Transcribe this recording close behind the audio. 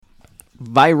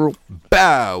Viral.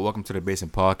 Bow. Welcome to the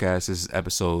Basement Podcast. This is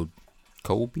episode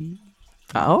Kobe.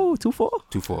 Oh, 2-4?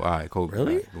 2-4. All right, Kobe.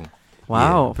 Really? All right, boom.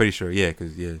 Wow. Yeah, I'm pretty sure. Yeah,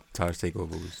 because Tyler's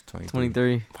takeover was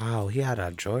 23. Wow, he had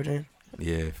a Jordan.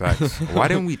 Yeah, facts. Why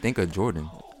didn't we think of Jordan?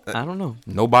 I don't know.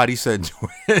 Nobody said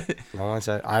Jordan. No one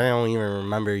said. I don't even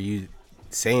remember you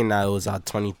saying that it was our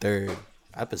 23rd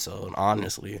episode.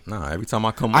 Honestly, Nah, every time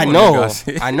I come on, I you know, guys-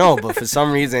 I know, but for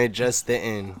some reason it just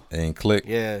didn't. and click.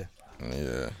 Yeah,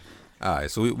 Yeah. All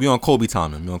right, so we on Kobe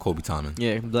timing. We on Kobe timing.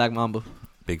 Yeah, Black Mamba.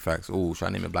 Big facts. Oh, should I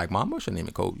name it Black Mamba or should I name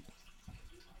it Kobe?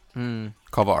 Mm.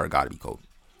 Cover art gotta be Kobe.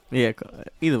 Yeah,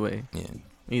 either way. Yeah.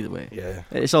 Either way. yeah.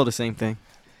 It's all the same thing.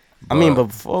 I mean, but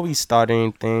before we start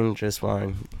anything, just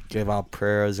want to give our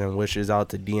prayers and wishes out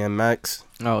to DMX.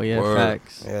 Oh, yeah, Word.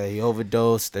 facts. Yeah, he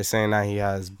overdosed. They're saying that he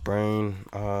has brain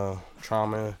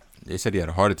trauma. They said he had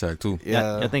a heart attack too.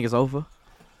 Yeah, I think it's over.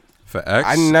 For X,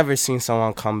 I never seen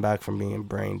someone come back from being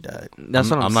brain dead. That's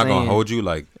what I'm I'm saying. not gonna hold you.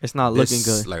 Like It's not this, looking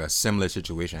good. like a similar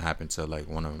situation happened to like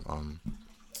one of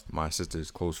my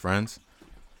sister's close friends,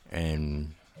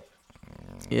 and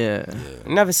Yeah.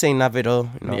 Never say never though.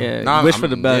 You know? Yeah. Nah, wish I'm- for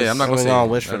the best. Yeah, I'm not We're gonna say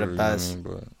gonna wish for the never, you know what I best.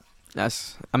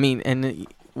 mean, but and it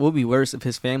would be worse if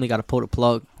his family got to pull the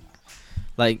plug.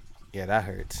 Like, Yeah, that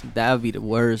hurts. that would be the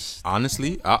worst.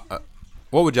 honestly,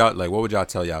 what would y'all like? What would y'all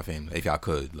tell y'all family if y'all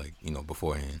could, like,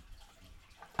 beforehand?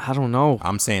 I don't know.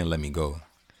 I'm saying let me go.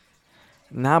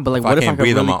 Nah, but like, what if I could on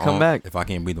really my come own, back? if I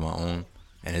can't breathe on my own,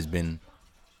 and it's been,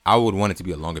 I would want it to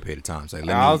be a longer period of time. So like,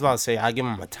 let I me, was about to say I give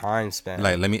him a time span.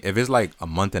 like, let me. If it's like a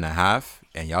month and a half,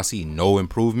 and y'all see no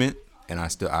improvement, and I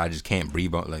just can't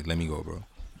breathe. Like, let me go, bro.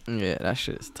 Yeah, that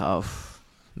shit is tough.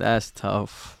 That's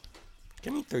tough.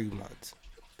 Give me 3 months.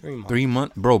 3 months. 3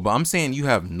 months, bro. But I'm saying you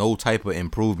have no type of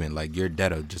improvement. Like you're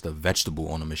dead, or just a vegetable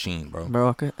on a machine, bro.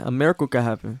 Bro, a miracle could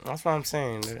happen. That's what I'm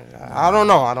saying. I don't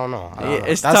know. Yeah,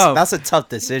 it's that's, tough. That's a tough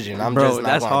decision. I'm Bro, just not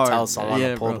that's gonna hard. tell someone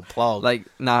Yeah, to pull bro. the plug. Like,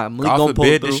 nah, Malik God gonna pull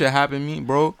forbid through. this shit happen to me,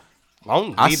 bro.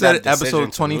 Don't I leave said that decision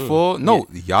episode to me. 24. No,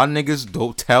 y'all niggas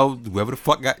don't tell whoever the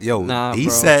fuck got. Yo, Nah, he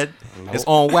bro. said Nope. it's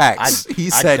on wax. He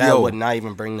said, I yo. would not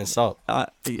even bring this up. That's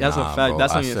Nah, a fact. bro,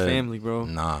 That's I on your said- family, bro.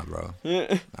 Nah, bro.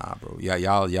 Nah, bro. Yeah,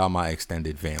 y'all my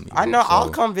extended family. I bro. know. So, I'll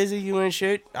come visit you and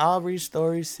shit. I'll read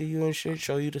stories to you and shit.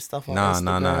 Show you the stuff on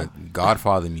Instagram. Nah.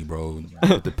 Godfather me, bro.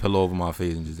 Put the pillow over my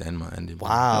face and just end it. Bro.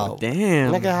 Wow.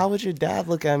 Damn. Nigga, how would your dad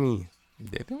look at me?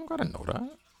 They don't gotta know that.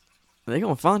 They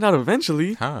gonna find out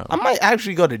eventually. How? I might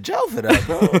actually go to jail for that,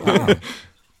 bro.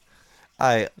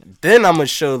 Alright, then I'm gonna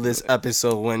show this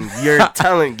episode when you're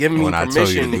giving me When I tell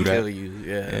you to permission to do that. kill you.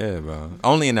 Yeah. Yeah, bro.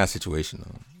 Only in that situation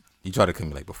though. You try to kill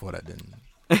me like before that, then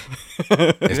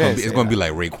it's gonna be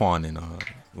like Raekwon and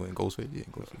Ghostface. Yeah,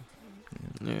 Ghostface.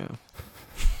 Yeah.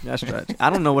 That's tragic. I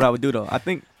don't know what I would do though. I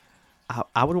think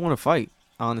I would want to fight.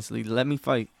 Honestly, let me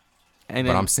fight. And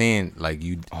But then, I'm saying like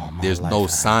you. my There's life, no I had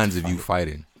to signs of you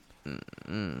fighting. That's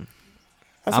I'm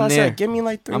why I there. said, give me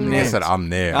like 3 I'm I there. minutes. said I'm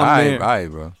there. I'm All right, there. all right,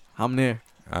 bro. I'm there.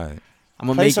 All right. I'm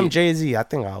gonna Play make some it. Jay-Z. I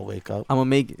think I'll wake up. I'm gonna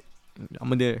make it.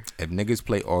 I'm there. If niggas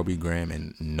play Aubrey Graham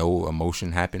and no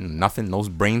emotion happen, nothing, no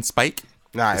brain spike,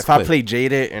 Nah, It's if I clip. play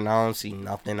Jaded and I don't see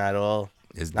nothing at all,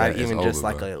 it's not dead. even It's just over,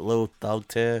 like bro. a little thug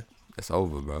tear. It's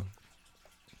over, bro.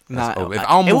 Nah, over. If I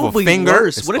don't it move would a be finger,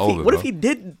 worse. it's What if over, What if bro. he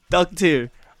did duck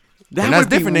tear? That Then that's would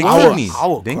be different than worse. kill me. I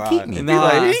would Then cry. keep me. Be Nah.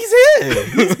 like, he's here.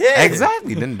 He's here.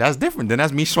 Exactly. Then that's different. Then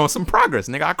that's me showing some progress.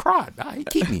 Nigga, I cried. He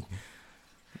keep me.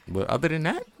 But other than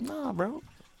that, nah, bro.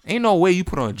 Ain't no way you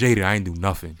put on Jada. I ain't do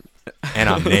nothing. And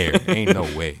I'm there. Ain't no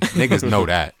way. Niggas know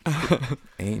that.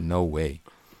 Ain't no way.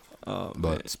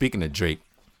 But speaking of Drake,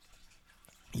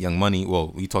 Young Money,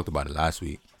 well, we talked about it last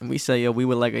week. We say, yo, we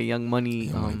were like a Young Money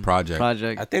Young Money project.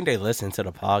 I think they listened to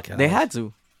the podcast. They had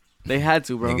to. They had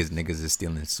to, bro. Niggas is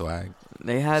stealing swag.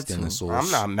 They had Stealing to. source.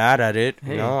 I'm not mad at it.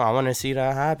 Hey. You know, I want to see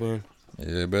that happen.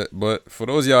 Yeah, but for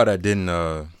those of y'all that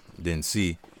didn't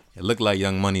see, it looked like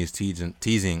Young Money is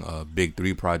teasing a Big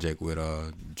 3 project with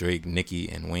Drake, Nicki,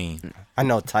 and Wayne. I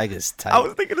know Tiger's tight. I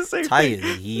was thinking the same Tiger's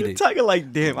thing. heated. Tiger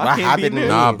like, damn, What I can't be happened there.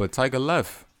 to Nah, Wayne? but Tiger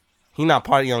left. He not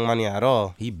part of Young Money at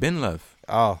all. He been left.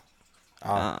 Oh. You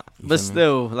But feel me?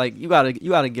 still, like you gotta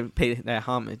pay that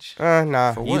homage.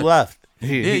 Nah, For he what? left. Yeah,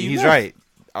 you He's left.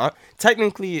 right.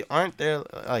 Technically, aren't there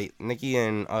like Nicki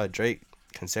and Drake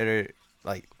considered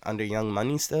like under Young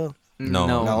Money still? No,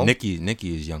 No. Nicki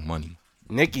is Young Money.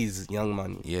 Nicki's Young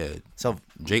Money. Yeah, So,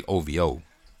 Drake OVO.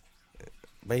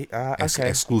 but Okay. okay.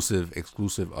 Exclusive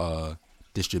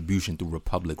distribution through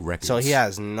Republic Records. So he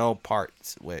has no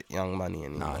parts with Young Money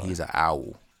anymore. Nah, he's an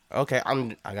owl. Okay,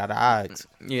 I gotta ask.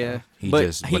 Yeah,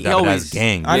 That's always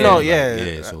gang. I know, like, yeah.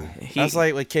 yeah. So he, That's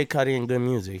like with Kid Cudi and Good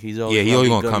Music. He's always yeah, he always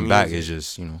be gonna good come back. music.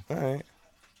 It's just All right.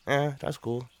 Yeah, that's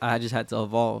cool. I just had to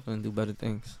evolve and do better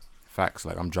things. Facts.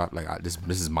 Like I'm dropped. Like this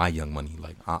is my Young Money.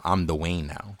 Like I'm the Wayne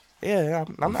now. Yeah,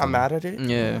 I'm not mad at it.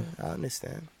 Yeah. I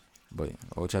understand. But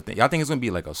what y'all think? Y'all think it's gonna be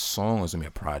like a song or it's gonna be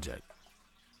a project?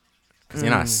 Because they're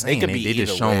not It saying could they be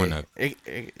just either showing way.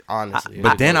 a. Honestly. it But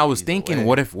could then go I was either thinking, way.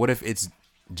 what if it's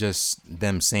just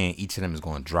them saying each of them is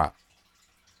gonna drop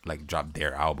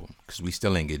their album? Because we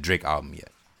still ain't get Drake album yet.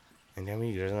 And then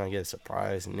we just gonna get a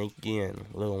surprise Nicki and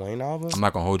Lil Wayne album. I'm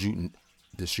not gonna hold you.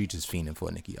 The streets is fiending for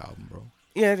a Nicki album, bro.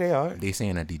 Yeah, they are. They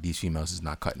saying that these females is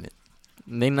not cutting it.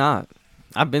 They not.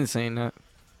 I've been saying that.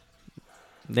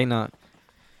 They not.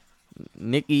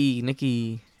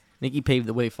 Nicki paved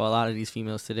the way for a lot of these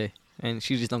females today, and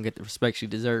she just don't get the respect she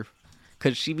deserve.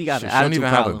 Cause she got She an don't attitude even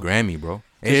problem. have a Grammy, bro.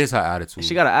 It is her attitude.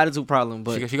 She got an attitude problem,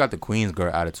 but she got the Queen's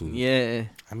girl attitude. yeah,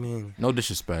 I mean, No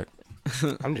disrespect.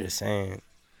 I'm just saying,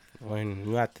 when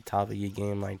you at the top of your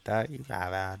game like that, you gotta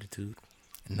have attitude.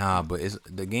 Nah, but it's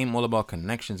the game all about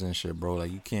connections and shit, bro.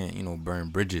 Like you can't, burn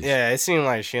bridges. Yeah, it seemed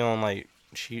like she don't like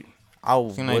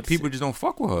Like people just don't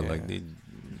fuck with her. Yeah.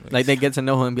 Like they get to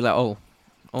know her and be like, oh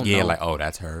yeah, no. like oh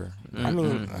that's her. I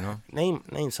mean, You know?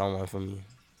 name someone for me.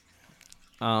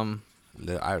 I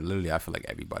feel like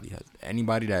everybody has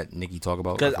anybody that Nicki talk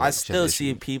about. Because feel I like she still has see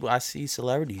issue. people, I see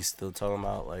celebrities still talking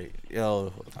about like,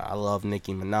 yo, I love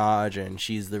Nicki Minaj and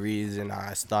she's the reason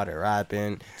I started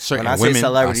rapping. Certain when I women, say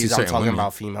celebrities, I see I'm certain talking women.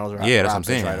 about females. Yeah, that's what I'm rappers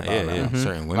saying. Right about Yeah, now. yeah.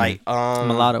 Certain women. Like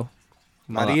Mulatto.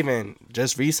 not even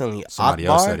just recently. Somebody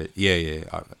Akbar, else said it.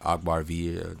 Yeah. Akbar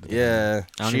V. Yeah,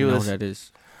 I don't she even know was. who that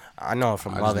is. I know her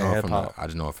from I Love and Hip just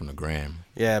Hop. know it from the gram.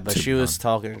 Yeah, but to she be was honest.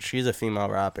 talking. She's a female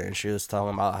rapper, and she was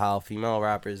talking about how female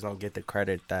rappers don't get the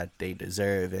credit that they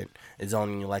deserve, and it's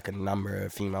only like a number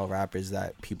of female rappers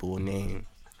that people will name.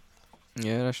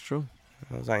 Yeah, that's true.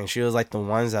 I was like, she was like the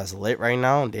ones that's lit right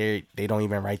now. They don't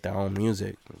even write their own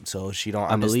music, so she don't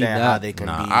I believe understand how that. they can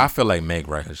Nah, be. I feel like Meg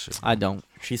write her shit. I don't.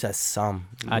 She says some.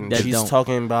 I And dead she's don't.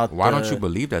 talking about Why the don't you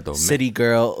believe that though? City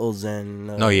Girls and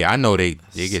No, yeah, I know they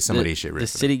get some of their shit The written.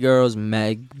 City Girls,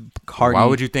 Meg, Cardi. Why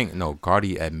would you think? No,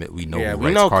 Cardi admit we know. yeah, who we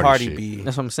writes know Cardi Cardi shit. B.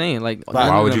 That's what I'm saying. Like, But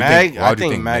Why would you Meg, think- why would you I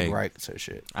think think Meg Meg? writes her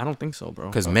shit, I don't think so, bro.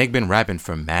 Because Meg been rapping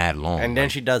for mad long. and then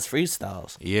like, she does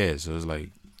freestyles. yeah, so it's like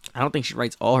I don't think she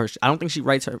writes all her. I don't think she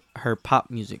writes her pop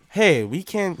music. Hey, we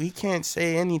can't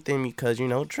say anything because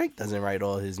Drake doesn't write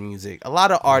all his music. A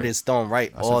lot of artists don't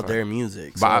write That's a all fact. their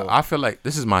music. But So I feel like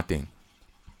this is my thing.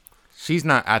 She's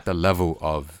not at the level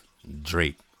of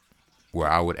Drake, where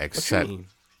I would what you accept. mean?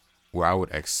 Where I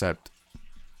would accept.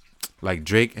 Like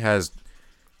Drake has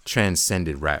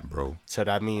transcended rap, bro. So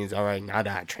that means, all right, now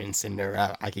that I transcend the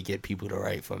rap, I could get people to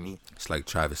write for me. It's like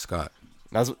Travis Scott.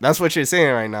 That's what you're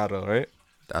saying right now, though, right?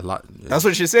 A lot. That's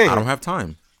what you're saying. I don't have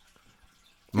time.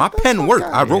 My the pen fuck work.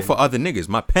 outta I wrote here. for other niggas.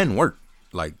 My pen work.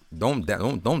 Like don't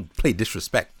play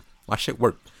disrespect. My shit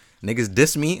work. Niggas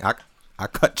diss me. I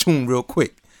cut tune real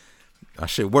quick. My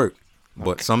shit work.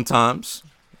 But sometimes,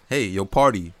 hey, your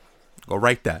party, go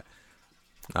write that.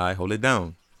 All right, hold it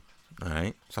down. All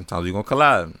right. Sometimes we gonna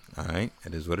collab. All right.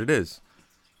 It is what it is.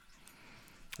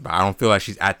 But I don't feel like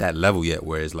she's at that level yet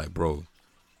where it's like, bro,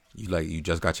 you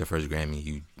just got your first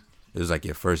Grammy. It was like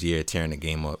your first year tearing the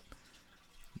game up.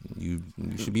 You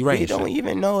should be writing We don't shit.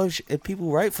 even know if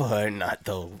people write for her or not,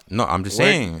 though. No, I'm just We're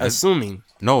saying. assuming.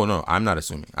 No, I'm not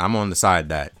assuming. I'm on the side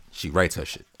that she writes her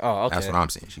shit. Oh, okay. That's what I'm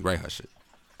saying. She write her shit.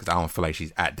 Because I don't feel like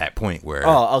she's at that point where,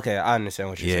 Oh, okay. I understand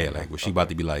what you're yeah, saying. like where she about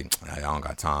to be like, I don't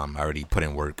got time. I already put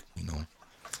in work, I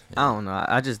don't know.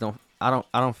 I just don't. I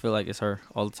don't feel like it's her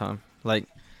all the time. Like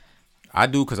I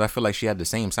do because I feel like she had the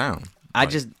same sound. I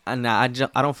Like,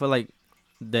 I don't feel like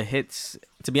the hits.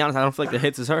 To be honest, I don't feel like the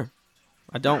hits is her.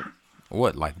 I don't.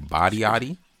 what, like Body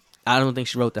Oddie? I don't think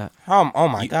she wrote that. Oh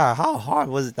my God, how hard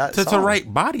was that To song?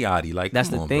 write Body Oddie. Like, That's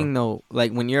come the on, thing, bro. though.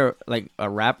 Like when you're like a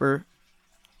rapper,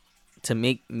 to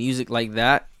make music like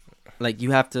that, like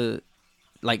you have to,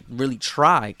 like really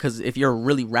try. Cause if you're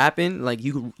really rapping, like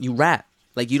you rap,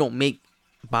 like you don't make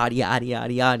body yaddy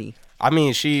yaddy yaddy. I mean,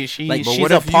 Like, she's but a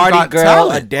what if you party got girl,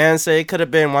 talent? a dancer. It could have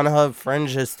been one of her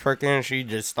friends just twerking, and she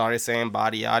just started saying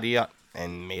body yaddy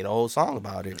and made a whole song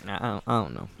about it. I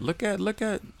don't know. Look at.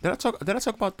 Did I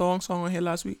talk about Thong Song on here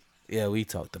last week? Yeah, we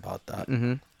talked about that.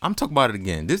 Mm-hmm. I'm talking about it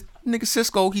again. This nigga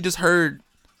Cisco, he just heard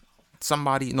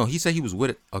somebody. No, he said he was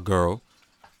with a girl,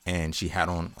 and she had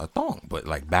on a thong. But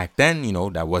like back then,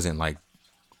 that wasn't like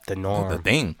The the norm.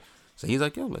 thing. So he's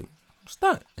like, yo, like, what's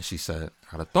that? And she said,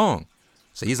 I had a thong.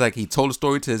 So he's like, he told the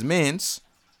story to his mans,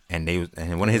 and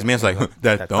one of his mans was like,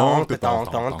 that thong, the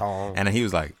thong. And then he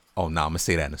was like, oh, nah, I'm gonna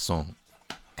say that in a song.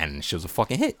 And she was a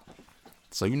fucking hit.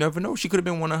 So you never know. She could have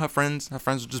been one of her friends. Her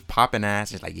friends were just popping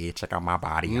ass. It's like, yeah, check out my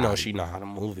body. You know, she know how to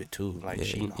move it too. Like Yeah,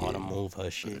 she know how to yeah. move her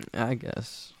shit. I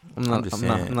guess I'm I'm just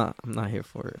not. saying. I'm not here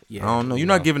for it. Yeah, I don't know. You're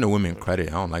not giving the women credit.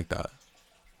 I don't like that.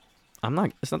 I'm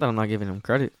not. It's not that I'm not giving them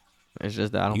credit. It's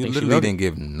just that I don't You think she literally wrote it. didn't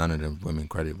give none of them women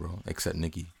credit, bro, except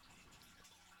Nikki.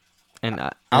 And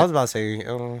I was about to say,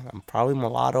 I'm probably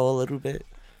mulatto a little bit.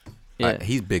 yeah,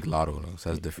 He's big Lotto though, so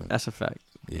that's different. that's a fact.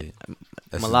 Yeah,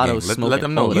 that's his Mulatto game. Let smoking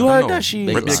them know. all Let the You them heard know. that she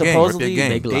Big Rip your Lotto. game. Rip supposedly your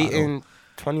game. Big Lotto. dating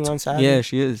 21 Savage? Yeah,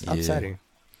 she is. Yeah. Upsetting.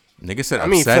 Nigga said I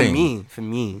mean, upsetting. for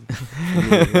me,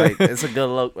 like, it's a good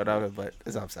look, whatever, but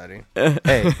it's upsetting.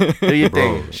 Hey, do your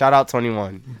Bro. thing. Shout out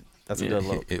 21. That's a Yeah. good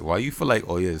look. Why you feel like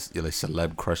your like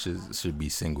celeb crushes should be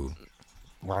single?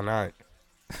 Why not?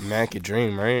 Man could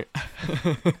dream, right?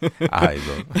 Alright,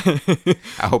 bro.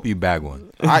 I hope you bag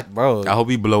one. Bro, I hope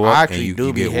you blow I up actually and you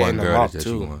do be get hitting one them girl up that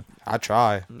you too. want. I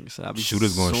try. So I be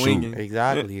Shooters gonna shoot. swinging.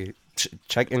 Exactly.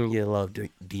 Check in your love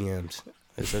DMs.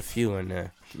 There's a few in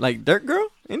there. Like Dirt Girl,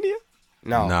 India.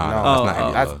 No, Nah, no, that's not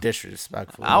that's, any love.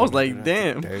 disrespectful. I was like,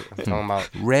 damn. I'm talking about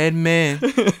Red man,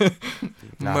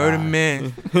 Nah. murder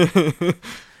man.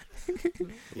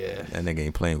 yeah. That nigga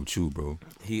ain't playing with you, bro.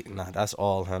 That's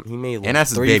all him. He made like And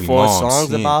that's his 3-4 baby mom, songs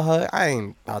see? about her. I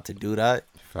ain't about to do that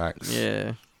Facts.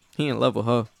 Yeah, he in love with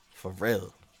her. for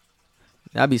real.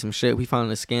 That'd be some shit. We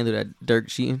found a scandal that Dirk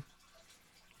cheating.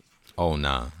 Oh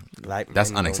nah, Like that's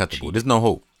men don't unacceptable. cheat. There's no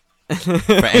hope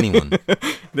for anyone.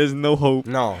 There's no hope.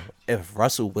 No, if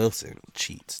Russell Wilson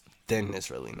cheats, then there's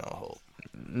really no hope.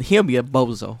 He'll be a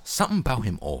bozo. Something about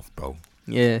him off, bro.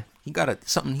 Yeah. He got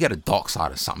a dark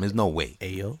side or something. There's no way.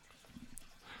 Ayo.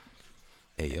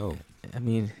 Hey yo. I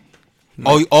mean,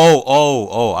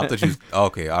 Oh! I thought you.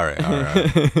 Okay, all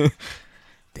right.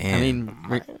 Damn.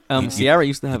 I mean, Ciara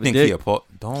used to you have a think he dick. a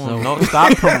Don't So- no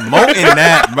stop promoting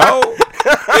that, bro.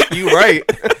 You right.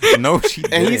 No, she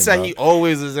didn't. And he said bro. he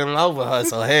always was in love with her.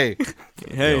 So hey,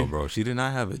 Hey, Yo, bro, she did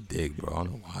not have a dick, bro. I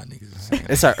don't know why niggas is saying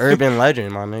it's an urban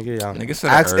legend, my nigga. Y'all. Nigga said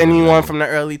a Ask urban anyone legend. from the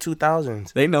early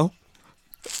 2000s. they know.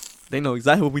 They know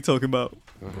exactly what we talking about.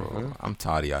 Bro, I'm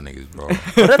tired of y'all niggas, bro. What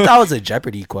if that was a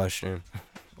Jeopardy question?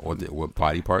 What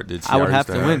party part did I would Ciara have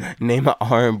used to win. Name an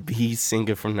R&B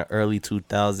singer from the early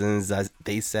 2000s that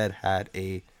they said had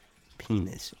a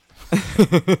penis.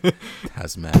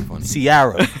 That's mad funny.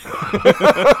 Ciara.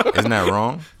 Isn't that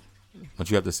wrong? Don't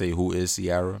you have to say who is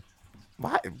Ciara?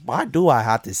 Why do I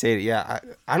have to say it? Yeah,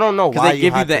 I don't know Because why they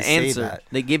give you have the to say answer. that.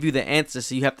 They give you the answer,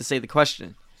 so you have to say the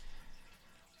question.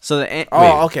 So the Oh,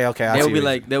 Wait. okay. I they'll see be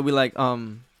what like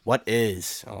what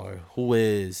is or who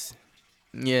is?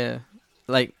 yeah,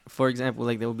 like for example,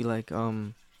 like they'll be like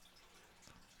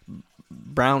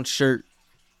brown shirt,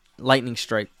 lightning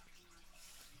strike.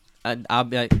 I'll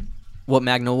be like, what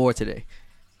Magna wore today?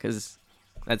 Because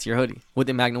that's your hoodie. What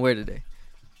did Magna wear today?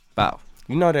 Bow.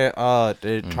 You know that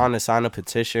they're trying to sign a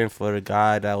petition for the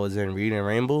guy that was in Reading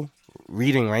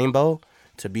Rainbow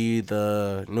to be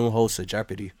the new host of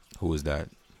Jeopardy. Who is that?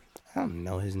 I don't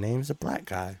know his name's a black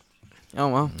guy. Oh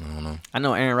well, I don't know. I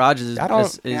know Aaron Rodgers is. I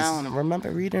don't is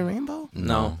remember Reading Rainbow.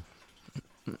 No.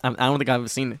 I don't think I've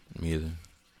seen it. Me either.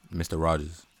 Mr.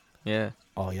 Rogers. Yeah.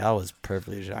 Oh, y'all was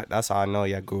privileged. That's how I know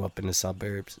y'all grew up in the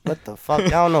suburbs. What the fuck? Y'all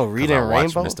don't know 'Cause Reading I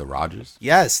watched Rainbow? Mr. Rogers.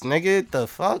 Yes, nigga. The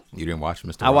fuck? You didn't watch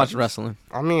Mr. I watched Rogers? wrestling.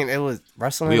 I mean, it was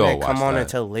wrestling We all didn't come watched on that.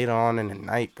 until later on in the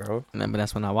night, bro. But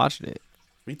that's when I watched it.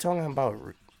 We talking about?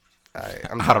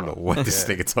 I don't know what this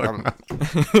nigga talking about.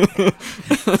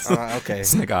 Okay.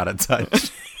 This nigga out of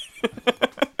touch.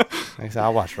 Like I said, I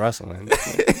watched wrestling,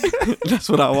 That's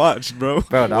what I watched, bro.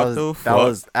 bro. That What was the that fuck?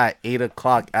 was at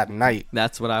 8:00 at night.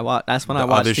 That's what I watched. That's when The I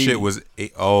watched other TV. shit was.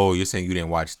 Oh, you're saying you didn't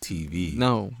watch TV?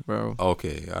 No, bro.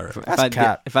 Okay, all right. That's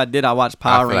cap. If I did, I watched I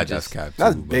Power feel like Rangers. that's cap.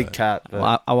 That's too, big but- cap. but-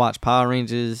 Well, I watched Power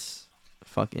Rangers,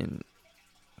 fucking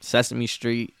Sesame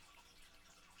Street.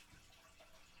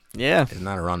 Yeah, It's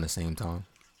not around the same time.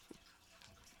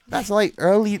 That's like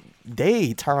early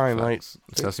daytime. Like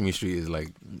Sesame Street is like.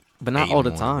 but not 8 all in the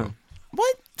morning, time.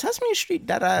 what? Sesame Street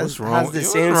that has, What's wrong? has the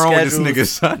What's same wrong with this schedule. nigga,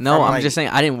 son? No, From, I'm like- just saying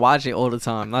I didn't watch it all the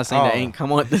time. I'm not saying that Oh. ain't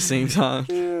come on at the same time.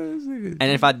 And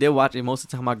if I did watch it, most of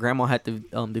the time my grandma had the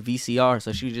VCR,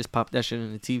 so she would just pop that shit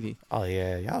in the TV. Oh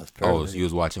yeah, y'all was Oh, privileged. so you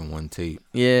was watching one tape.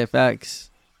 Yeah, facts,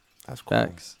 That's cool.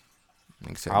 facts.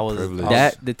 Nigga said I was- privilege.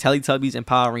 That the Teletubbies and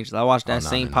Power Rangers. I watched that Oh, nah,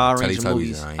 same nah, Power nah. Ranger Teletubbies,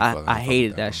 movies. I ain't I fucking hated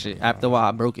with that that shit. one. After a while,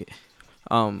 I broke it.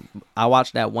 I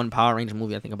watched that one Power Ranger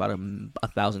movie. I think about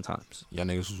 1,000 times. Y'all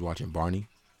niggas was watching Barney.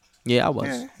 Yeah, I was.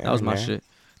 Yeah, that was my man. shit.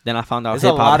 Then I found out There's a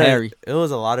Hip Hop lot of Harry. it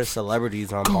was a lot of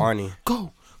celebrities on Barney.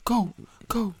 Go.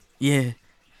 Yeah,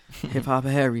 Hip Hop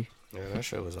Harry. Yeah, that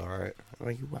shit was alright.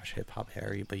 Like you watch Hip Hop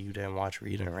Harry, but you didn't watch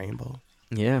Reading Rainbow.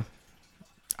 Yeah,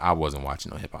 I wasn't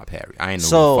watching no Hip Hop Harry. I ain't know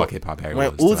So, who the fuck Hip Hop Harry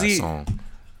when was till that Uzi- song.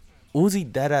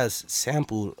 Uzi deadass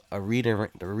sampled the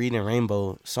Reading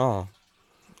Rainbow song.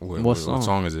 What song?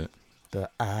 song is it? The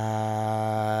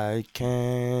I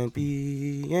can't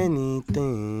be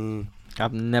anything.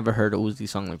 I've never heard a Uzi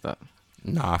song like that.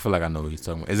 Nah, I feel like I know what he's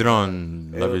talking about. Is it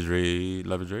on Love Is Rage?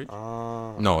 Love Is Rage?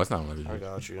 No, it's not on Love Is I Rage.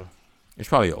 got you. It's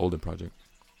probably an older project.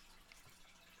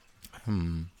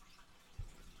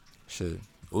 Shit.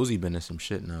 Uzi been in some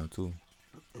shit now too.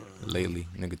 Lately,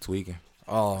 nigga tweaking.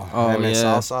 Oh, yeah. him and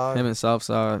Southside. Him and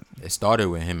Southside. It started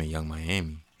with him and Young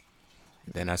Miami.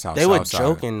 Then that's how They were Southside-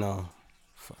 joking though.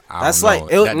 I That's don't know.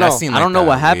 like- it- no, seemed I don't know that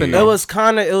what happened, weird. It was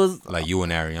kind of. It was. like you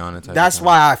and Ariana type. That's of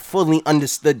why I fully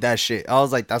understood that shit. I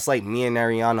was like, that's like me and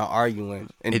Ariana arguing,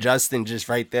 and It- Justin just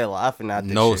right there laughing at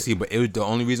the No, shit. see, but it was the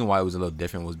only reason why it was a little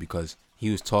different was because he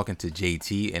was talking to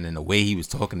JT, and then the way he was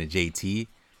talking to JT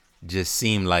just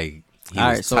seemed like he All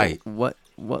was right, so tight.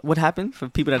 what happened for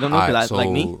people that don't know? Alright, Cause like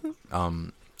me.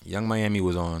 Young Miami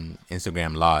was on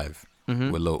Instagram Live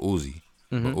Mm-hmm. with Lil Uzi.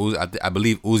 But Uzi, I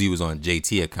believe Uzi was on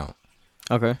JT account,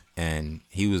 Okay. and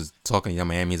he was talking to Young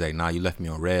Miami. He's like, "Nah, you left me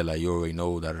on red. Like you already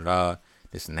know, da da da.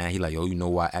 This and that." He like, "Yo, you know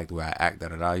why I act the way I act, da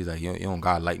da da." He's like, "You don't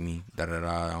gotta like me, da da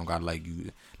da. I don't gotta like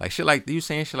you." Like shit, like you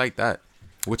saying shit like that,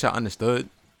 which I understood,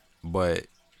 but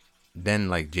then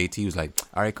like JT was like,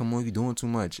 "All right, come on, you doing too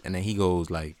much," and then he goes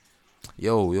like,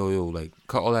 yo, like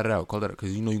cut all that out,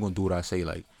 because you know you're gonna do what I say.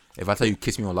 Like if I tell you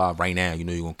kiss me on live right now, you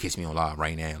know you're gonna kiss me on live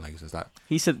right now. Like it's not.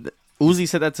 He said Uzi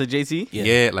said that to JT.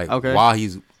 Yeah, like Okay. while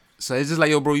he's so it's just like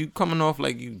yo, bro, you coming off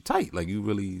like you tight, like you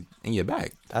really in your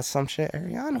bag. That's some shit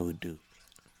Ariana would do.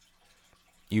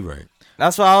 You right.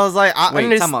 That's why I was like, I Wait,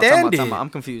 understand it. time out. I'm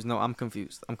confused. No, I'm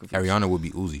confused. Ariana would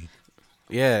be Uzi.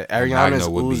 Yeah, Ariana's Magno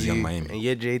would be Young Uzi, Miami. and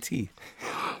you're JT.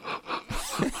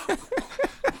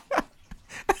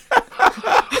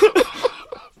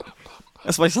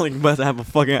 That's why you sound like you're about to have a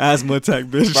fucking asthma attack,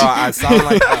 bitch. Bro, I sound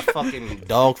like that fucking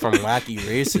dog from Wacky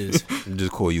Races.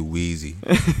 Just call you Wheezy.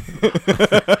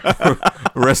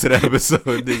 Rest of the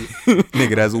episode,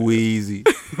 nigga, that's Wheezy.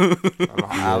 My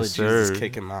allergies is sir.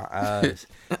 kicking my ass.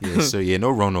 Yes, sir. Yeah, no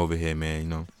run over here, man. You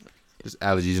know, just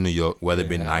allergies in New York. Weather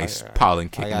been Yeah, nice, I pollen I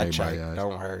kicking got everybody checked. out.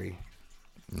 Don't hurry.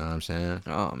 You know what I'm saying?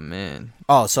 Oh man.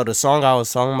 Oh, so the song I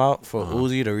was talking about for Uh-huh.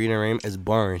 Uzi, the Reading Rain, is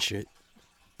boring shit.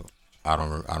 I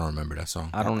don't remember that song.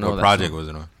 I don't know What that project song. was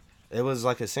it on? It was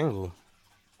like a single.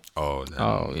 Oh, then,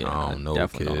 Oh yeah. I don't know,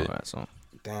 Definitely kid. don't know that song.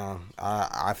 Damn,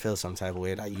 I feel some type of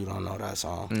way that you don't know that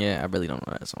song. Yeah, I really don't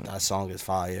know that song. That song is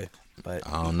fire, but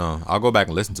I don't know. I'll go back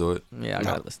and listen to it. Yeah, I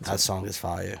gotta listen to that it. song is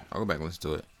fire. I'll go back and listen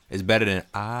to it. It's better than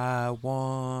I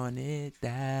Want It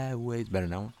That Way. It's better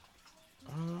than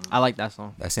that one. I like that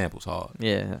song. That sample's hard.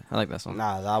 Yeah, I like that song.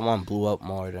 Nah, that one blew up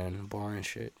more than boring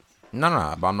shit. No,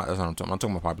 but I'm not. That's what I'm talking. I'm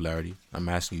talking about popularity. I'm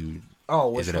asking you,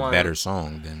 Oh, is it a better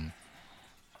song than?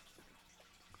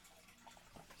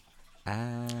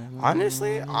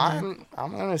 Honestly, I'm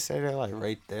gonna say they're like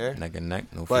right there, Neck and neck,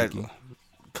 no but freaky.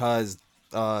 cause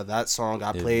that song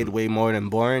got Yeah. played way more than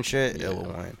boring shit, Yeah. it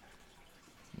will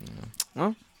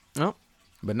win. No.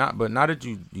 But now that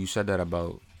you said that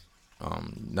about,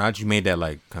 now that you made that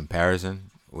like comparison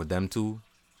with them two,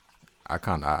 I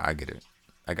get it.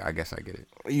 I guess I get it.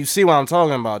 You see what I'm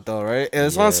talking about, though, right?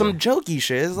 It's Yeah. on some jokey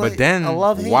shit. It's like, But then, I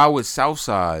love hate. why was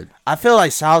Southside? I feel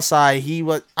like Southside, he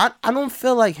was. I don't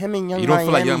feel like him and Young You don't Miami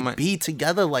feel like Young Mi- be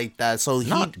together like that. So he.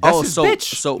 No, that's his so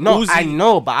bitch. so No, Uzi, I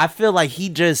know, but I feel like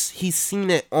he's seen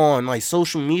it on like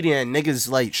social media and niggas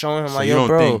like showing him So like, you yo,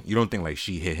 don't bro. think like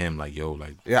she hit him like yo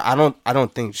like Yeah, I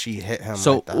don't think she hit him.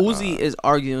 So like that. Uzi is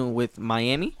arguing with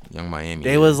Miami, Young Miami.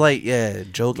 They yeah. was like, yeah,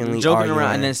 jokingly joking arguing.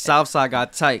 around, and then Southside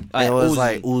got tight. it was Uzi.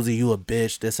 like, Uzi, you a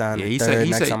bitch. This and Yeah, the he third. said.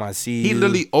 Next time I see he you,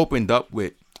 literally opened up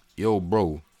with, "Yo,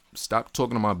 bro, stop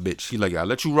talking to my bitch." He like, "I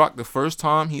let you rock the first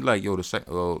time." He like, "Yo, the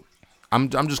second." I'm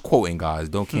just quoting, guys.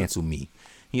 Don't cancel me.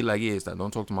 He like, "Yeah, stop.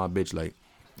 Don't talk to my bitch." Like,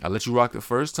 I let you rock the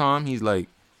first time. He's like,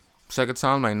 second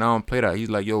time, like, now don't play that. He's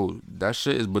like, "Yo, that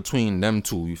shit is between them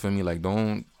two." You feel me? Like,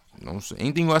 don't say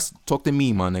anything else. Talk to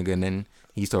me, my nigga. And then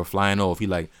he started flying off. He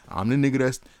like, "I'm the nigga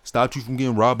that stopped you from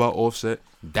getting robbed by Offset."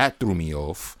 That threw me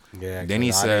off. yeah. Then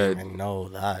he 'cause I said- didn't even know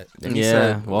that. Then he Yeah,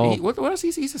 said, well- what else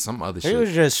he said? Some other He shit.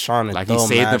 was just trying to Like he throw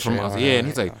saved them mad from shit us. on Yeah, her. and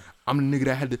he's like, I'm the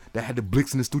nigga that had the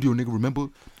blicks in the studio, nigga. Remember?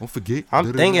 Don't forget. I'm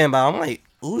Da-da-da. thinking about. I'm like,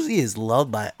 Uzi is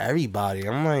loved by everybody.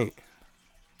 I'm like,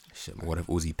 Shit, but what if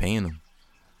Uzi paying him?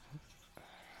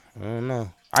 I don't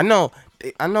know.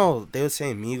 I know. They were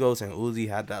saying Migos and Uzi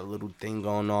had that little thing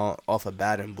going on off of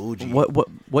Bad and Bougie.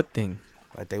 what thing?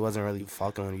 Like they wasn't really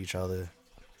fucking with each other.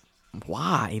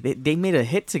 Why? They made a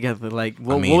hit together. Like,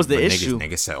 what, I mean, what was the but issue?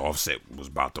 Niggas said Offset was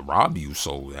about to rob you,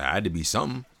 so it had to be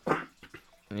something.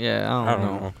 Yeah, I don't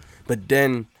know. But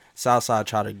then Southside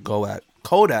tried to go at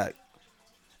Kodak.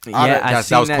 Yeah, I That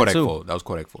seen was that Kodak too. fault. That was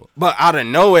Kodak fault. But out of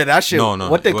nowhere, that shit. No,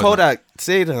 What did it wasn't. Kodak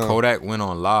say to him? Kodak went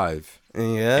on live.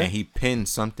 Yeah. And he pinned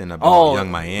something about Oh,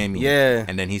 Young Miami. yeah.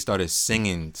 And then he started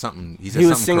singing something. He said He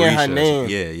was something singing her Carisha.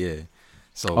 name. Yeah.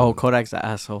 So Oh, Kodak's an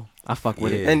asshole. I fuck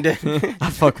with it. And then,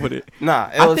 I fuck with it. nah,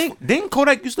 it I was. think didn't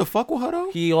Kodak used to fuck with her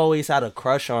though? He always had a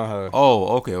crush on her.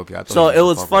 Oh, okay. I thought So he it used to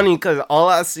was fuck with funny her. because all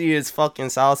I see is fucking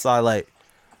Southside. Like,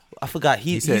 I forgot.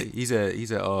 He said he said he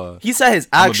said his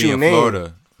I'm gonna be actual in name.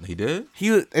 Florida. He did?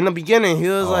 He was in the beginning. He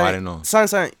was Oh, like, I didn't know.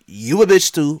 Son, you a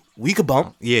bitch too. We could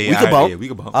bump. Yeah, we could bump. yeah, we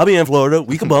could bump. I'll be in Florida.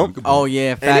 We could bump. Oh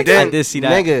yeah, And facts. then, I did see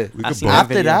that. nigga, We I could seen bump. that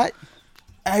after video. that,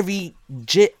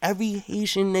 every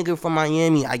Haitian nigga from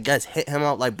Miami, I guess, hit him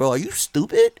up like, bro, are you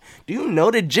stupid? Do you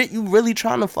know the jit you really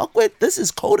trying to fuck with? This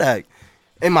is Kodak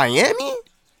in Miami.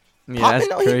 Yeah, that's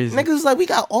Poppino, crazy. niggas was like, we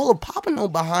got all of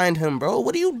Poppino behind him, bro.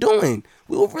 What are you doing?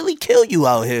 We will really kill you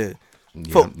out here.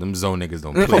 Yeah, For- them zone niggas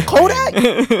don't play. For in Kodak?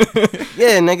 Miami.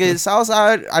 Yeah, nigga,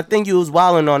 Southside, I think you was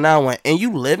wilding on that one. And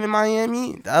you live in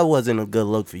Miami? That wasn't a good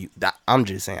look for you. I'm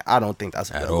just saying, I don't think that's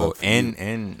a At good all. look for you.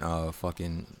 And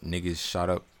fucking niggas shot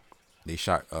up. They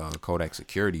shot Kodak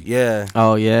security. Yeah.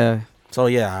 Oh yeah, So,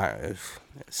 yeah,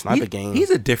 sniper game. He's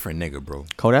a different nigga, bro.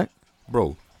 Kodak.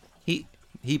 Bro,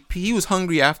 he was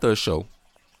hungry after a show.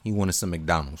 He wanted some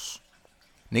McDonald's.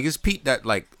 Niggas peeped that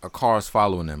like a car's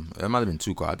following him. It might have been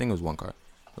 2 cars. I think it was 1 car.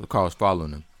 The car was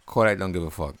following him. Kodak don't give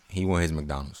a fuck. He want his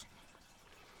McDonald's.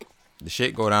 The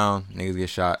shit go down. Niggas get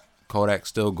shot. Kodak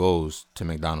still goes to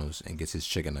McDonald's and gets his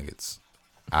chicken nuggets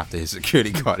after his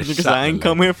security guard is Because shot. I in ain't the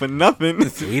come leg. here for nothing.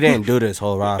 We didn't do this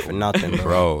whole ride for nothing, bro.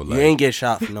 Bro, like- you ain't get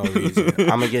shot for no reason. I'm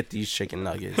gonna get these chicken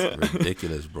nuggets.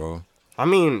 Ridiculous, bro. I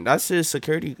mean, that's his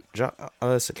security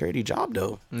job,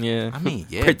 though. Yeah. I mean,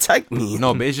 yeah. Protect me.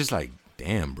 No, but it's just like,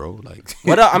 damn, bro. Like,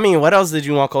 What else did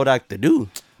you want Kodak to do?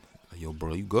 yo,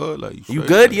 bro, you good? Like, You straight?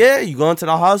 good? Like, Yeah. You going to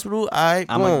the hospital? All right,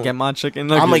 I'm boom. gonna get my chicken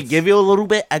nuggets. I'm gonna give you a little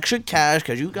bit extra cash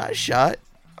because you got shot.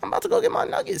 I'm about to go get my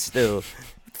nuggets still.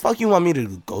 Fuck, you want me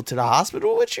to go to the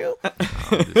hospital with you? I'm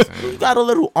just saying. You got a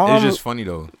little arm. It's just funny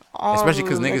though, especially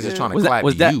because niggas is trying to Was clap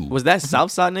that you. was that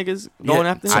Southside niggas going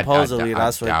after him? Supposedly, I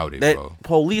that's what. doubt it, that bro.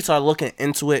 police are looking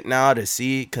into it now to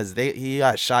see because he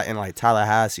got shot in like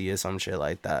Tallahassee or some shit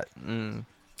like that.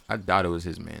 I doubt it was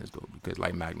his man's though, because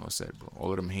like Magno said, bro, all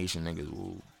of them Haitian niggas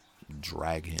will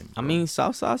drag him. I bro. mean,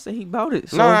 Southside said he bout it.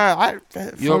 So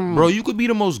yo, bro, you could be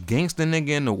the most gangster nigga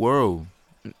in the world.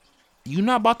 You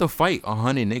not about to fight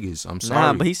 100 niggas. I'm sorry.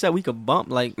 nah, but he said we could bump.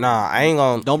 Like, Nah, I ain't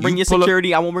gonna. don't bring you your pull up-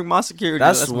 security. I won't bring my security.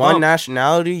 That's Let's one bump.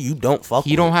 nationality you don't fuck.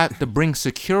 He with. don't have to bring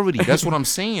security. That's what I'm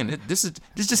saying. This is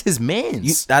just his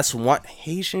man's. That's one.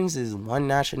 Haitians is one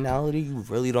nationality you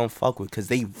really don't fuck with because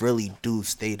they really do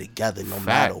stay together no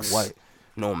matter Facts. what.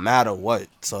 No matter what.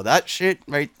 So that shit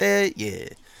right there, yeah.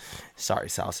 Sorry,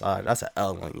 Southside. That's an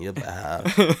L on your behalf.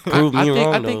 Prove me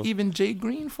wrong, I though. think even Jay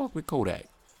Green fuck with Kodak.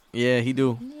 Yeah, he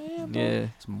do. Yeah, bro. Yeah.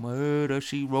 It's murder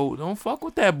she wrote. Don't fuck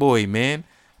with that boy, man.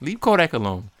 Leave Kodak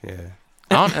alone. Yeah.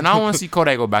 I don't want to see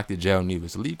Kodak go back to jail neither.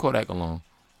 So leave Kodak alone.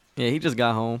 Yeah, he just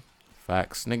got home.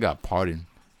 Facts. Nigga got pardoned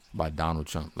by Donald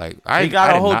Trump. Like He I got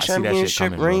I a did whole not see that shit championship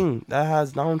coming, bro. ring that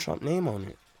has Donald Trump name on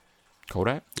it.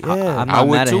 Kodak. Yeah. I'm I not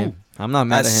would mad at too. him. I'm not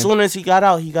mad As at him. soon as he got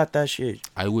out, he got that shit.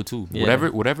 I would too. Yeah.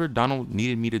 Whatever Donald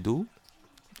needed me to do,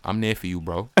 I'm there for you,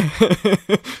 bro.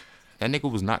 That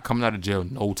nigga was not coming out of jail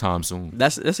no time soon.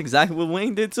 That's exactly what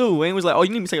Wayne did too. Wayne was like, "Oh,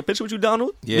 you need me to take a picture with you,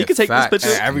 Donald? Yeah, you can take facts. this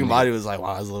And picture." everybody was like,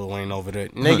 "Wow, is Lil Wayne over there?"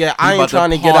 Nigga, He I about ain't trying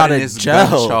to get out pardon of his gun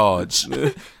jail. charge.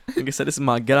 Nigga said, "This is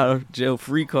my get out of jail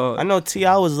free card." I know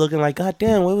T.I. was looking like, God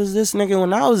damn, where was this nigga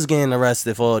when I was getting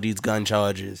arrested for all these gun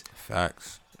charges?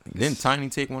 Facts. Didn't Tiny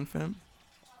take one for him?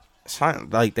 It's fine.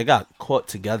 Like, they got caught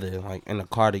together, like, in the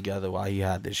car together while he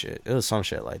had this shit. It was some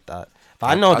shit like that. But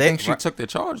I know I they, think she took the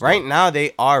charge. though. right now,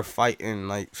 they are fighting,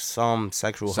 like, some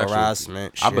sexual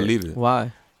harassment shit. I believe it.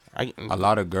 Why? A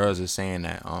lot of girls are saying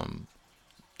that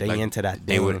They like, into that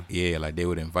they thing. would they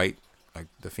would invite like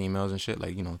the females and shit,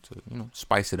 like, to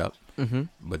spice it up. Mm-hmm.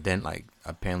 But then like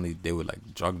apparently they would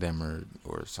like drug them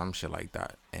or some shit like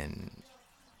that. And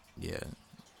yeah.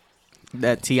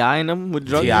 That T.I. and them would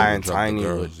drug T.I. you? and Drug the Tiny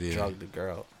girls, would yeah. drug the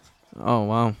girl. Oh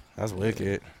wow, That's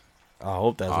wicked. I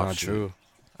hope that's not Obviously. true.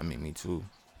 I mean, me too.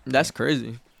 that's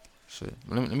crazy. Shit.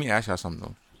 Let me ask y'all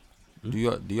something though. Do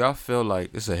y'all feel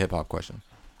like, this is a hip hop question?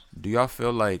 Do y'all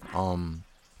feel like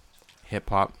hip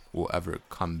hop will ever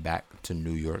come back to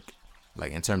New York,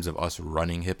 like in terms of us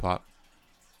running hip hop?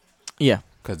 Yeah,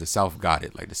 because the South got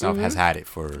it. Like the South has had it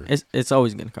for. It's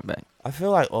always gonna come back. I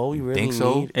feel like all we really Think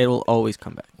so? need. It'll always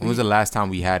come back. When was the last time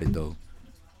we had it though?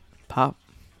 Pop.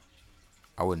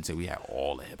 I wouldn't say we had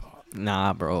all the hip hop.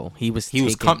 Nah, bro. He was Freaky. He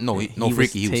was coming.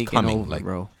 over, Like,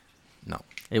 bro. no.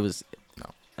 It was No.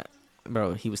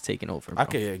 bro. He was taking over. Bro. I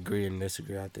could agree and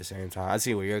disagree at the same time. I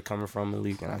see where you're coming from,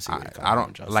 Malik, and I see where you're coming I from,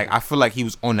 don't Justin. like. I feel like he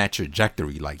was on that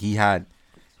trajectory. Like he had,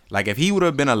 like if he would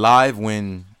have been alive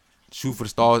when "Shoot for the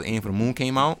Stars, Aim for the Moon"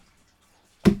 came out,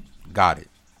 got it.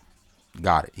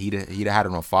 He'd have had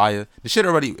it on fire. The shit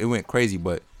already it went crazy,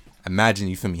 but imagine,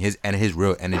 you feel me, his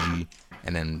real energy,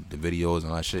 and then the videos and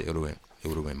all that shit. It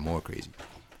would have went more crazy.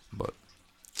 But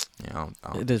yeah,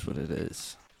 I don't It is what it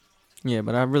is. Yeah,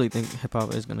 but I really think hip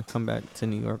hop is gonna come back to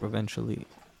New York eventually.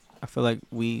 I feel like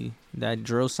that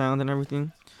drill sound and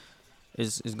everything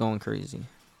is going crazy.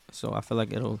 So I feel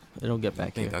like it'll get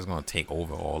back think here. that's gonna take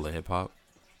over all the hip hop.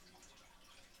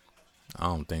 I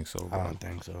don't think so, bro. I don't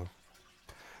think so.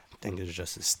 I think it's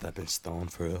just a stepping stone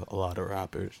for a lot of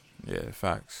rappers. Yeah,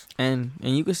 facts. And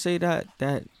you could say that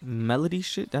melody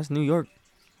shit, that's New York.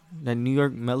 That New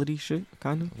York melody shit,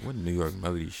 kind of. What New York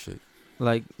melody shit?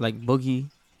 Like Boogie,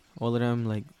 all of them,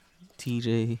 like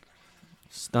TJ,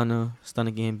 Stunner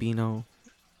Gambino,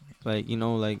 like, you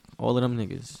know, like all of them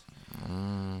niggas.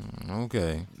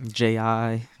 Okay,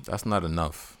 J.I. that's not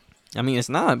enough. I mean, it's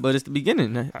not, but it's the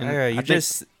beginning. And Yeah, I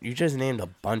think- you just named a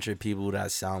bunch of people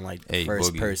that sound like the Hey,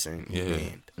 first Boogie. person you Yeah.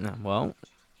 named. Nah, well,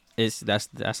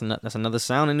 that's another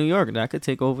sound in New York that could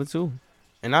take over too.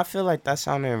 And I feel like that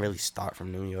sound didn't really start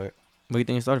from New York. Where do you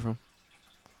think it started from?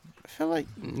 I feel like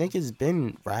niggas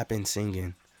been rapping,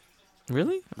 singing.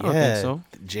 Really? I don't think so.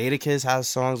 Jadakiss has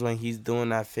songs when he's doing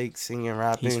that fake singing,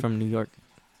 rapping. He's from New York.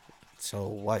 So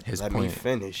what? His Let me point-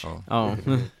 finish. Oh,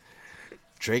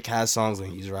 Drake has songs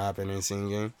when he's rapping and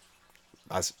singing.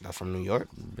 That's from New York.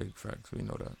 Big facts. We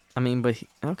know that. I mean, but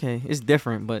okay, it's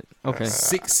different, but okay.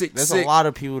 There's a lot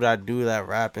of people that do that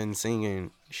rapping,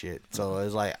 singing shit. So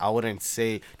it's like I wouldn't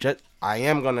say just. I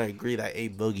am gonna agree that A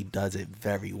Boogie does it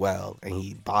very well and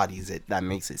he bodies it. That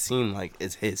makes it seem like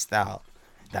it's his style,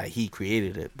 that he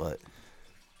created it. But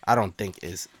I don't think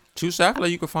it's. True, so I feel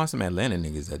like you can find some Atlanta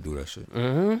niggas that do that shit.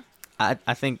 Mm-hmm.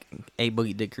 I think A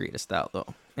Boogie did create a style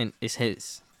though, and it's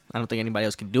his. I don't think anybody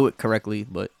else can do it correctly,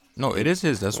 but No, it is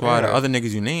his. That's why the Yeah. other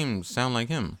niggas you named sound like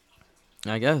him.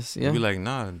 I guess You yeah, be like,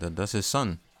 nah, that's his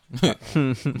son.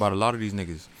 About a lot of these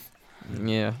niggas.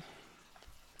 yeah.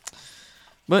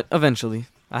 But eventually,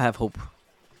 I have hope.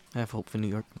 I have hope for New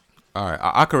York. All right,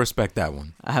 I could respect that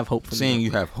one. I have hope for Saying New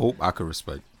you York. have hope, I could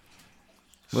respect.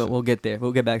 We'll get there.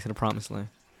 We'll get back to the promised land.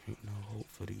 Ain't no hope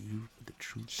for the youth, but the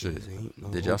truth Shit. is ain't no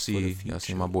Did hope y'all for the see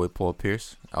future. my boy Paul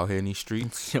Pierce out here in these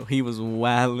streets? Yo, he was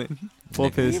wildin'. Paul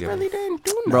Nigga, Pierce. He really didn't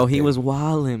do nothing. Bro, he was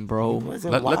wildin', bro. He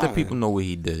wasn't Let the wildin'. people know what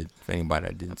he did. For anybody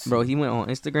that didn't see. Bro, he went on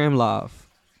Instagram Live,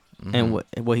 Mhm.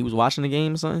 and what he was watching the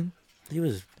game or something. He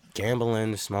was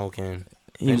gambling, smoking.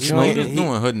 He was You know, He smoking, was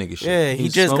doing hood nigga shit. Yeah, he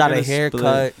He's just got smoking a a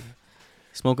haircut.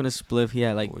 smoking a spliff. He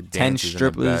had like With 10 dancers in the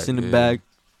strippers in the back, back.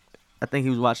 yeah. I think he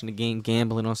was watching the game,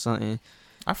 gambling or something.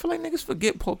 I feel like niggas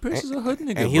forget Paul Pierce is a hood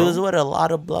nigga, And he bro. was with a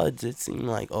lot of bloods, it seemed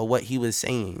like, or what he was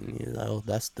saying. He's like, oh,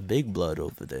 that's the big blood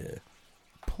over there.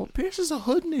 Paul Pierce is a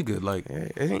hood nigga. Like,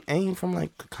 Yeah, ain't he from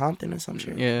like Compton or some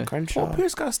shit? Yeah. Crenshaw. Paul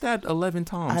Pierce got stabbed 11 I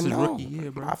times his know. rookie year,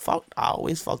 bro. I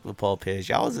always fucked with Paul Pierce.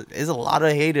 There's a lot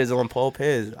of haters on Paul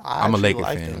Pierce. I'm a actually Laker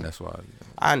liked fan, him. that's why.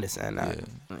 I understand that. Yeah.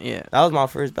 Yeah. That was my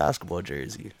first basketball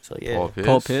jersey. So yeah. Paul Pierce.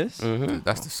 Paul Pierce? hmm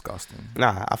That's disgusting.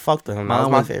 Nah, I fucked with him. That Mine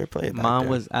was my was- favorite player. back Mine then.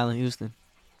 was Allen Houston.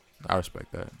 I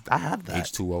respect that. I have that.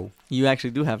 H2O. You actually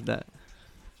do have that.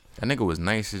 That nigga was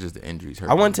nice. It's just the injuries hurt.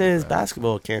 I went him to his bad.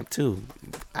 basketball camp too.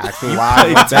 Ask me why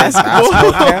I went to his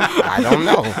basketball camp. I don't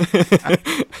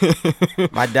know.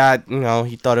 My dad,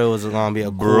 he thought it was gonna be a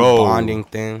cool Bro. bonding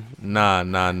thing. Nah.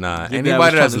 Your dad was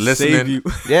Anybody that's trying to save listening, you.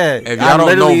 Yeah, If I y'all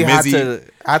don't know literally had Mizzy-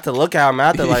 I had to look at him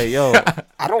after like, yo,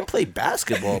 I don't play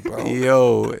basketball, bro.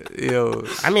 yo.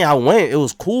 I mean, I went. It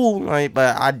was cool, like,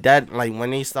 but I did like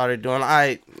when they started doing,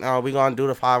 we gonna do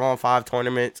the 5-on-5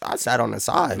 tournaments. I sat on the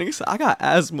side. Nigga said, I got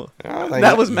asthma. I was like,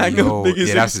 That was Magnum's Yo, biggest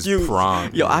yeah, that's his excuse.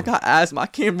 prime, Yo, bro. I got asthma. I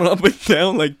can't run up and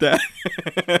down like that.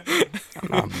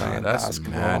 I'm not Nah, playing that's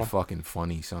basketball. mad fucking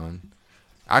funny, son.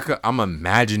 I'm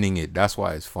imagining it. That's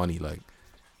why it's funny, like,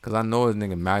 cause I know his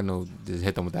nigga Magno just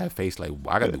hit them with that face, like,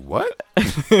 I gotta do what?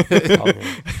 Like,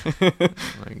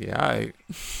 yeah, alright.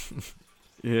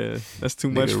 Yeah, that's too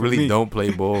much Nigga for really me. don't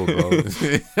play ball, bro.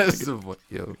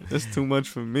 That's too much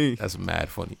for me. That's mad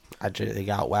funny. It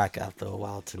got whack after a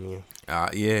while to me.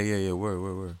 Yeah.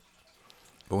 Word.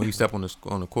 But when you step on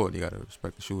the court, you gotta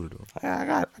respect the shooter, though.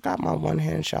 I got my one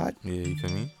hand shot. Yeah, you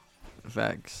feel me?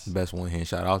 Facts. Best one hand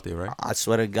shot out there, right? I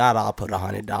swear to God, I'll put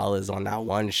 $100 on that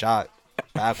one shot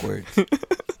backwards.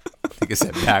 Nigga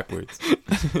said backwards.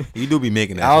 You do be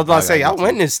making that. I was shit, about to say, I got you.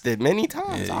 witnessed it many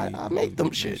times. Yeah, I make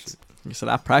them shits. You said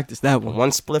I practiced that one. One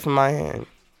spliff in my hand.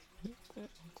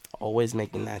 Always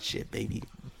making that shit, baby.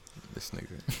 This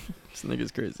nigga. This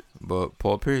nigga's crazy. But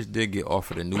Paul Pierce did get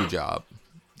offered a new job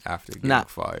after getting Nah.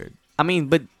 fired. I mean,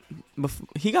 but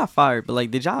he got fired. But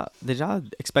like, did y'all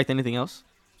expect anything else?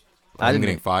 Him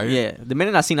getting fired? Yeah. The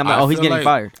minute I seen, I'm like, I oh, he's feel getting like-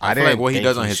 fired. I feel like what he think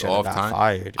does on his shoulda off got time.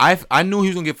 Fired. I knew he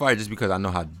was gonna get fired just because I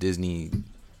know how Disney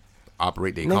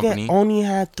operate their Nigga company. only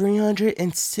had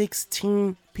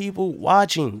 316 people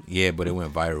watching. Yeah, but it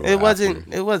went viral. It wasn't.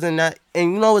 after. It wasn't that.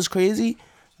 And you know what's crazy?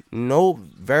 No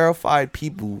verified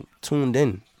people tuned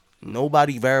in.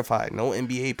 Nobody verified. No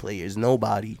NBA players.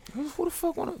 Nobody. Who the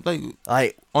fuck wanna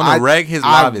like On on the reg? His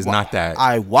live is not that.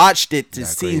 I watched it to that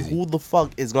see crazy. who the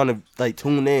fuck is gonna like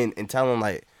tune in and tell him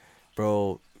like,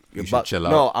 bro, You you're should chill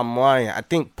No, out. I'm lying. I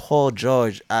think Paul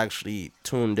George actually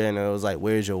tuned in and it was like,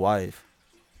 "Where's your wife?"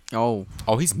 Oh.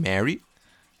 Oh, he's married.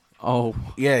 Oh.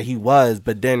 Yeah, he was,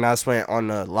 but then that's when on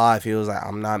the live he was like,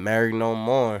 "I'm not married no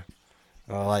more."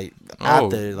 Like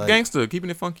after, like, Gangster, keeping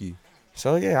it funky.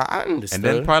 so yeah, I understood. And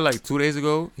then probably like 2 days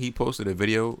ago, he posted a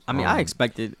video. I mean, I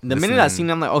expected. The minute I seen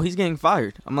him, I'm like, oh, he's getting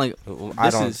fired. I'm like, I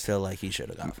this don't is- feel like he should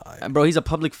have got fired. bro, he's a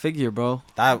public figure, bro.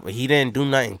 That he didn't do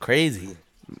nothing crazy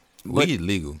weed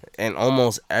legal. in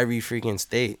almost every freaking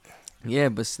state. Yeah,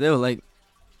 but still, like,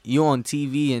 you on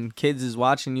TV and kids is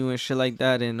watching you and shit like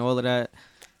that and all of that.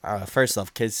 First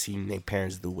off, kids seen their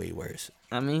parents do way worse.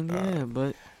 I mean, yeah,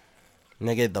 but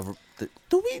Nigga,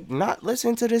 do we not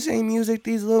listen to the same music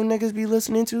these little niggas be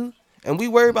listening to? And we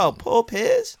worry about Paul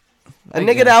Pierce? A I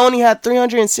nigga guess. that only had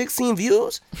 316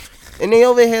 views? And they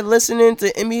over here listening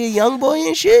to NBA Youngboy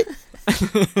and shit?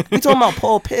 We talking about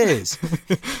Paul Pierce.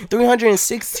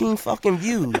 316 fucking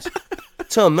views.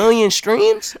 To 1 million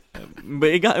streams?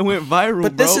 it went viral,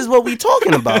 But bro. this is what we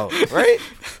talking about, right?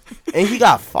 And he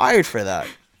got fired for that.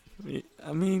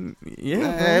 I mean, yeah,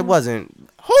 Nah, bro. it wasn't.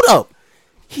 Hold up.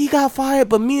 He got fired,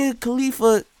 but Mia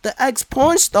Khalifa, the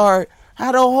ex-porn star,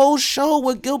 had a whole show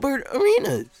with Gilbert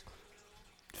Arenas.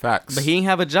 Facts. But he ain't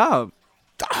have a job.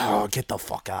 Oh, get the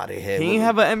fuck out of here. He ain't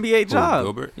have an NBA job.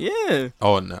 Gilbert? Yeah,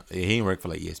 Oh no, he ain't work for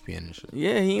like ESPN and shit.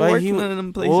 yeah, he ain't But worked he, in none of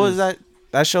them places. what was that?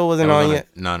 That show It wasn't was on on yet.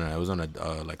 no, it was on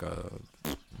a like a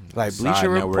Like side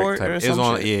Bleacher network Report type. or It was something.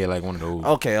 on, yeah, like one of those.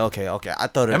 Okay. I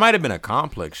thought It might have been a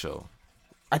complex show.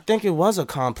 I think it was a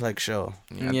complex show.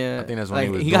 Yeah, I think that's when like, he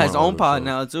was. he got his doing all own those pod shows.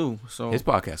 now too. So His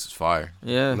podcast is fire.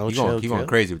 yeah, No He chill, going chill.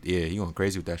 crazy with he going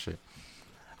crazy with that shit.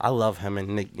 I love him and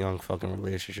Nick Young fucking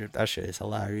relationship. That shit is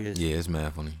hilarious. Yeah, it's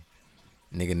mad funny.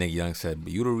 Nigga Nick Young said,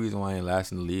 "But you the reason why I ain't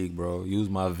last in the league, bro. You was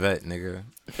my vet, nigga."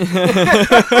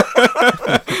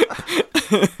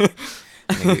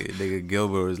 nigga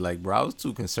Gilbert was like, "Bro, I was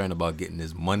too concerned about getting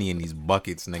this money in these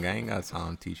buckets, nigga. I ain't got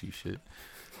time to teach you shit."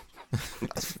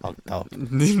 That's fucked up.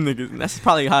 these niggas. That's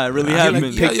probably how it really He happened.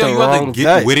 like, picked yo, the you have to wrong get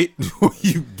vet. with it.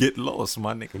 You get lost,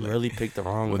 my nigga. You Like, really picked the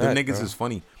wrong well, vet, them niggas bro. is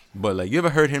funny. But like, you ever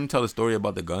heard him tell a story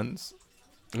about the guns?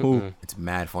 Mm-mm. It's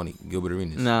mad funny. Gilbert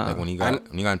Arenas. Nah. Like when he got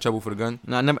in trouble for the gun.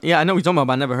 No, I never. Yeah, I know what you're talking about,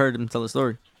 but I never heard him tell a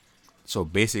story. So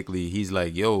basically, he's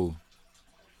like, "Yo,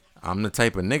 I'm the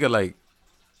type of nigga like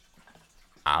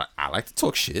I like to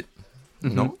talk shit.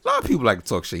 You know, a lot of people like to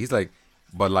talk shit. He's like,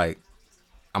 but like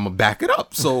I'm gonna back it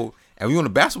up. So, and we on the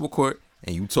basketball court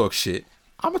and you talk shit,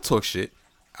 I'm gonna talk shit.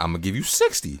 I'm gonna give you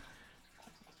 60.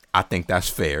 I think that's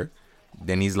fair.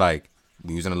 Then he's like,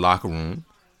 we was in the locker room,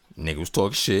 nigga was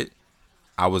talking shit.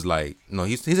 I was like, no,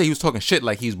 he said he was talking shit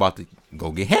like he was about to go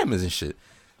get hammers and shit.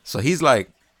 So he's like,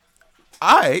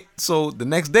 all right. So the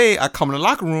next day I come in the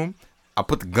locker room, I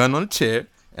put the gun on the chair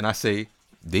and I say,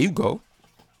 there you go.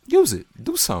 Use it.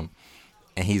 Do something.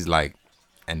 And he's like,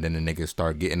 and then the niggas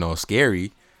start getting all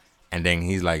scary. And then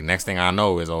he's like, next thing I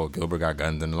know is, oh, Gilbert got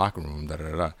guns in the locker room. Da, da,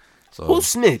 da, da. So Who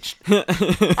snitched?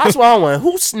 That's what I want.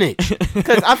 Who snitched?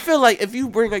 Because I feel like if you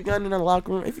bring a gun in the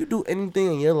locker room, if you do anything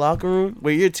in your locker room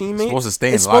with your teammate, supposed to stay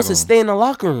in it's the locker supposed to room. stay in the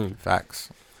locker room. Facts.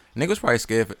 Nigga's probably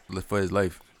scared for his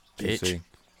life. Bitch.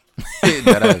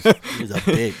 That ass. He's a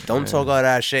bitch. Don't talk all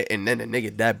that shit. And then the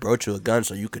nigga that brought you a gun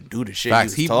so you could do the shit.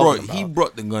 Facts. He He was talking brought about.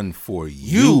 brought the gun for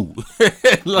you.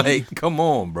 Like, come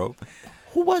on, bro.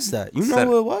 Who was that? You know Said-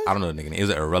 who it was? I don't know the nigga. It was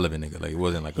an irrelevant nigga. Like, it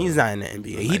wasn't like He's not in the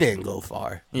NBA. He didn't go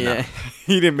far. Yeah,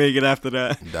 he didn't make it after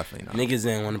that. definitely not. Niggas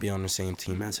didn't want to be on the same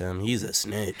team as him. He's a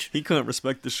snitch. He couldn't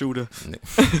respect the shooter. Ni-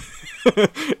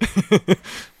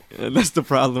 Yeah, that's the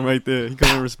problem right there. He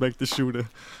couldn't respect the shooter.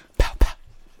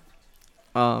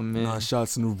 Oh man. Nah,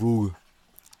 shots in the rule.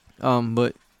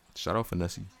 But Shout out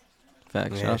Finesse.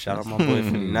 Facts. Yeah, shout out my boy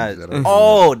Shout Finesse. out.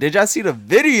 Oh, did y'all see the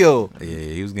video? Yeah,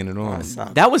 he was getting it on.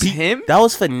 That was him. That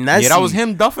was Finesse. Yeah, that was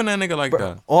him duffing that nigga like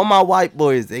that. All my white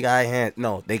boys, they got a hand.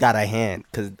 No, they got a hand.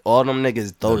 Because all them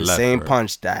niggas throw the left, same right.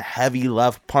 punch, that heavy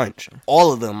left punch.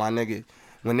 All of them, my nigga.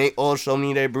 When they all show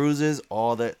me their bruises, it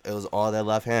was all their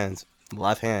left hands.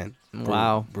 Left hand.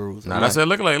 Wow. Bruise. Nah, that's what it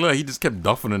looked like. Look, he just kept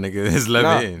duffing the nigga his left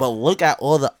Nah, hand. but look at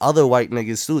all the other white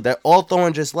niggas too. They're all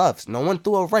throwing just lefts. No one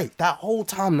threw a right. That whole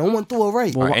time, no one threw a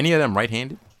right. Are any of them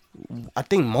right-handed? I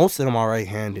think most of them are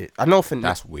right-handed. I know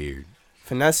That's weird.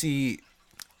 Finesse. I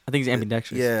think he's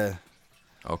ambidextrous. Yeah.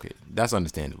 Okay, that's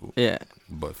understandable. Yeah.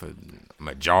 But for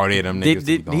majority of them niggas,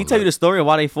 Did he tell you the story of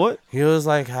why they fought? He was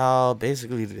like how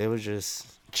basically they was just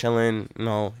chilling. You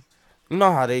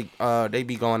know how they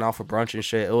be going out for brunch and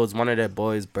shit. It was one of their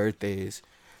boys' birthdays,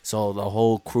 so the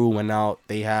whole crew went out.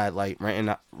 They had like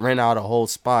rent out a whole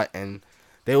spot, and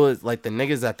they was like the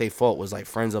niggas that they fought was like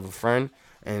friends of a friend,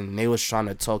 and they was trying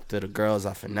to talk to the girls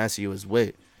that Finesse was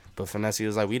with, but Finesse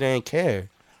was like, we didn't care.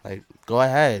 Like, go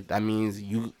ahead. That means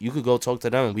you could go talk to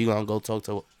them, and we gonna go talk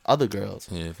to other girls.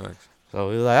 Yeah, facts. So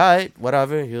he was like, all right,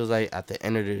 whatever. He was like, at the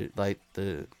end of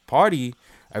the party,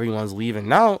 everyone's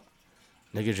leaving out.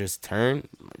 Nigga just turned,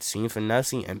 seen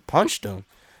Finesse, and punched him.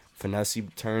 Finesse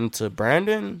turned to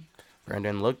Brandon.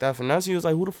 Brandon looked at Finesse. He was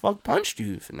like, who the fuck punched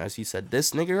you? Finesse said,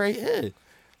 this nigga right here.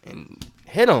 And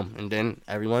hit him. And then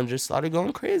everyone just started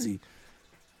going crazy.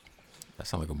 That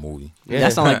sound like a movie. Yeah.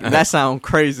 That sound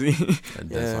crazy. That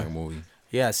does Yeah. sound like a movie.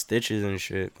 He had stitches and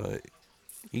shit, but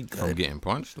he good. From getting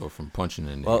punched or from punching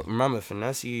in there? Well, remember,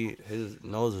 Finesse, his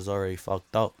nose was already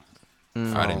fucked up.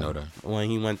 I didn't know that. When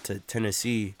he went to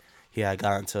Tennessee, he had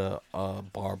gotten to a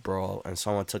bar brawl, and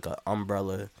someone took an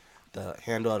umbrella, the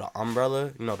handle of the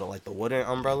umbrella, the wooden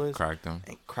umbrellas, Cracked him.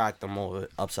 and cracked him over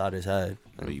upside his head,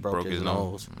 and But he broke his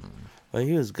nose. But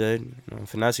he was good.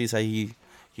 Finesse said he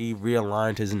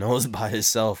realigned his nose by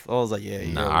himself. I was like, yeah,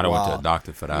 Nah, I don't went to a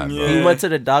doctor for that, bro. He went to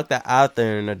the doctor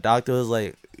after, and the doctor was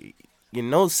like, your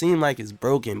nose seemed like it's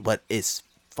broken, but it's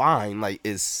fine. Like,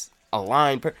 it's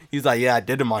aligned. He's like, yeah, I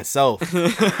did it myself.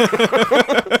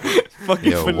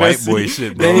 Fucking Yo, white Finesse. boy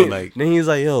shit, bro. Then, Like, then he's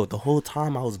like, yo, the whole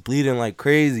time I was bleeding like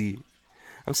crazy.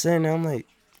 I'm sitting there, I'm like,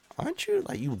 aren't you,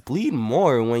 like, you bleed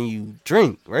more when you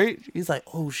drink, right? He's like,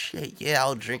 oh, shit, yeah, I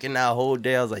was drinking that whole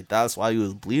day. I was like, that's why you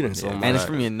was bleeding so Yeah, much. And it's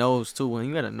from your nose too. When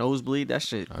you got a nosebleed, that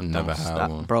shit. I've never don't had stop.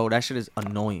 one. Bro, that shit is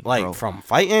annoying. Like, bro. from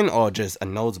fighting or just a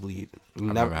nosebleed? You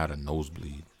I've never had a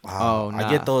nosebleed. Wow. Oh, I nah.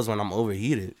 get those when I'm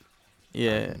overheated.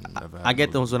 Yeah, Never had I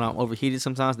get those those. when I'm overheated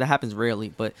sometimes. That happens rarely,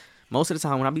 but most of the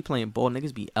time when I be playing ball,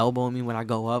 niggas be elbowing me when I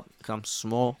go up because I'm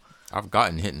small. I've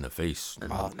gotten hit in the face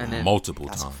Oh, and then- multiple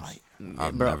That's a times. fight.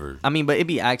 I've Bro, never. I mean, but it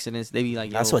be accidents. They be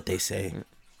like, yo, That's what they say.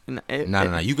 Nah.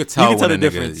 You could You tell can tell when the a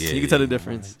nigga. difference. Yeah, you can tell the yeah.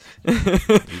 difference.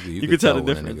 You can could tell the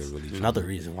when a nigga difference. really Another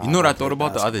reason why. You know what I don't thought play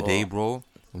about the other day, basketball. bro?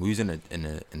 When we was in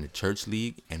the church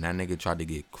league, and that nigga tried to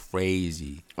get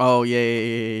crazy. Oh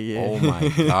yeah. Oh my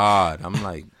god!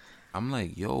 I'm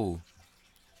like, yo,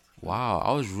 wow!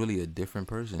 I was really a different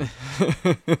person.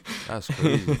 That's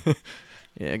crazy.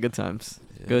 Yeah, good times.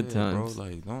 Good Yeah, times.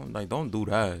 bro. Don't do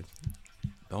that.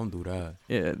 Don't do that.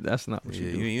 Yeah, that's not what Yeah,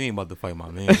 you do. you ain't about to fight my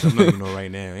man. I'm letting you know right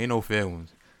now. Ain't no fair ones.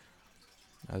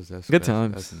 That's Good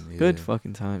times. yeah. Good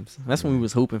fucking times. That's when we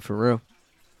was hoping for real.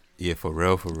 Yeah, for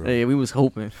real, for real. Yeah, we was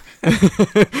hoping.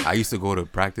 I used to go to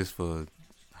practice for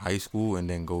high school and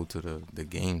then go to the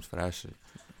games for that shit.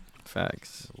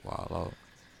 Facts. Wild out.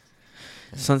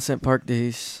 Sunset Park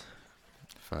days.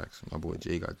 Facts. My boy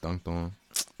Jay got dunked on.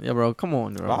 Yeah, bro. Come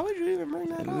on, Why bro. would you even bring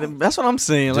that up? That's what I'm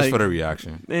saying. Just like, for the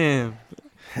reaction. damn,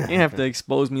 you didn't have to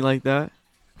expose me like that.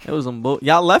 It was on both.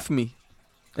 Y'all left me.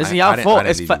 It's I y'all didn't- I fault. didn't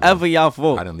It's leave you, bro. forever y'all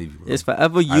fault. I didn't leave you, bro. It's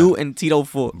forever you and Tito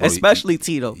fault. Bro, Especially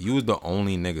Tito. You was the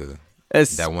only nigga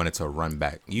It's, that wanted to run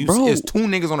back. Bro. It's two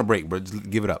niggas on the break, bro. Just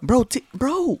give it up.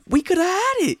 bro, we could have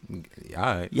had it. Yeah,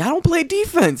 all right. Y'all don't play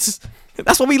defense.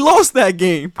 That's why we lost that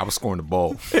game. I was scoring the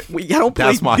ball. Y'all don't play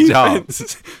That's my job.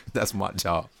 defense. That's my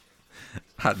job.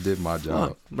 I did my job.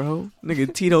 Fuck, bro.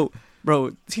 Nigga, Tito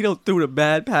threw the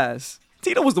bad pass.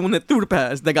 Tito was the one that threw the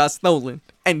pass that got stolen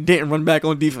and didn't run back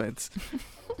on defense.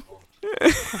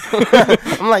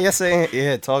 I'm like,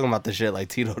 yeah, talking about the shit like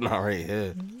Tito not right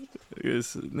here.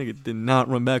 This nigga did not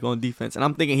run back on defense. And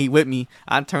I'm thinking he with me.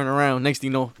 I turn around. Next thing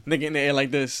you know, nigga in the air like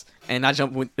this. And I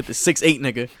jump with the 6'8"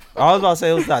 nigga. I was about to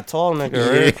say it was that tall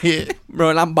nigga, right? Yeah.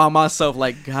 Bro, and I'm by myself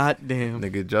like, God damn.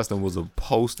 Nigga, Justin was a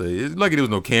poster. It's lucky there was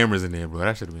no cameras in there, bro.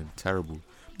 That should have been terrible.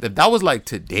 If that was like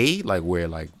today, like where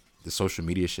like the social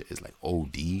media shit is like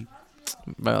OD,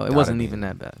 Bro, it wasn't even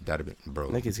that bad. That'd have been, bro.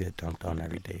 Niggas get dunked on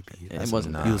every day, B. It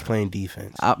wasn't. Nah. He was playing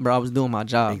defense. Bro, I was doing my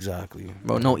job. Exactly.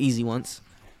 Bro, no easy ones.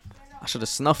 I should have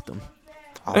snuffed him.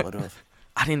 I would have.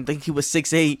 I didn't think he was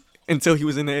 6'8" until he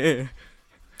was in the air.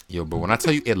 Yo, but when I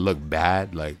tell you it looked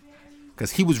bad, like,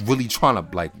 cause he was really trying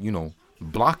to, like, you know,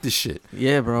 block the shit.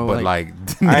 Yeah, bro. But like,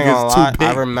 the I ain't gonna nigga's lie. too big.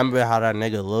 I remember how that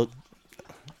nigga looked.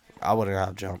 I wouldn't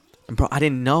have jumped. bro, I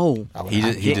didn't know. He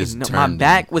I just didn't know. turned My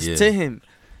back was yeah. to him.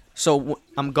 So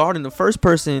I'm guarding the first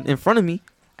person in front of me,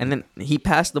 and then he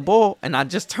passed the ball, and I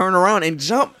just turn around and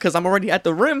jump because I'm already at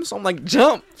the rim. So I'm like,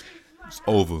 jump. It's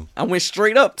over. I went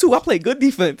straight up too. I played good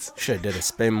defense. Should did a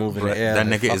spin move in Bro, the air. that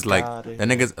nigga is like, outta that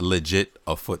nigga's legit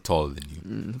a foot taller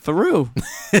than you. For real.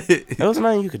 There was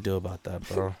nothing you could do about that,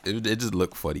 bro. It just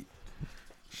looked funny.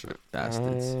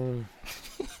 Bastards.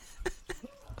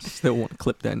 Still want to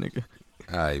clip that nigga.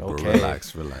 All right, bro, Okay.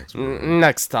 relax.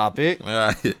 Next topic. All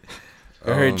right.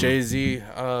 I heard Jay-Z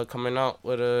coming out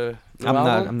with a new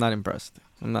album. I'm not impressed.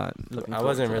 I'm not looking. I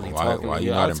wasn't really Why- talking why to you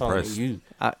you. not I was talking to impressed? you.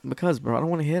 Because, bro, I don't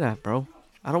want to hear that, bro.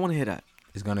 I don't want to hear that.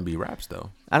 It's gonna be raps though.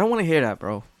 I don't want to hear that,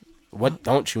 bro. What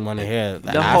don't you want to hear?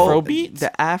 The The Afro whole beats?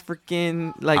 the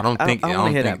African, like I don't think I don't want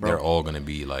to hear that, they're bro. all gonna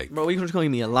be like. Bro, you just gonna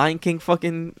give me a Lion King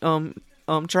fucking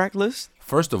track list?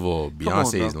 First of all, on,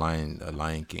 Beyonce's bro.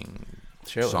 Lion King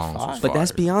Shit was songs fire. was But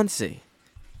that's fire, Beyonce.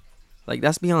 Like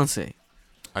that's Beyonce.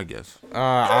 I guess.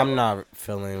 I'm not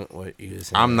feeling what you're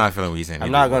saying. I'm not feeling what you're saying. I'm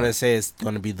either, not bro. gonna say it's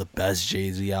gonna be the best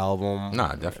Jay-Z album.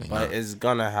 Nah, definitely But not. it's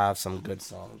gonna have some good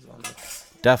songs on it.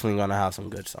 Definitely gonna have some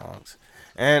good songs.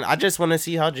 And I just want to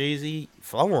see how Jay-Z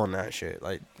flow on that shit.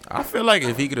 Like, I feel like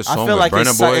if he could have I sung feel with like Burna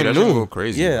it's Boy, something that shit would new. go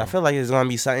crazy. Yeah, bro. I feel like it's gonna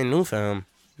be something new for him.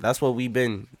 That's what we've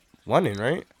been wanting,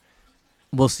 right?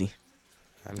 We'll see.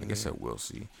 I Like I said, we'll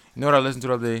see. You know what I listened to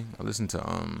the other day? I listened to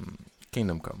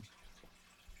Kingdom Come.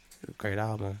 great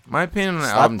album. My opinion on the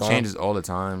Slept album on. changes all the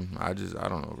time. I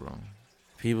don't know, bro.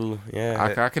 People,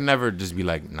 yeah, I can never just be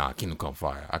like, nah, Kingdom Come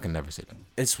fire. I can never say that.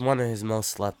 it's one of his most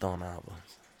slept on albums.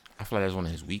 I feel like that's one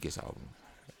of his weakest albums.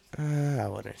 I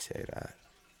wouldn't say that.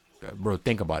 Bro,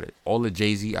 think about it. All the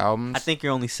Jay-Z albums. I think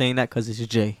you're only saying that because it's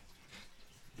Jay.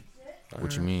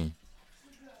 What you mean?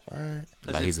 Alright.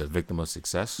 Like he's a victim of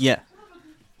success? Yeah.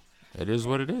 It is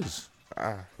what it is.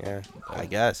 Yeah, I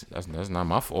guess That's not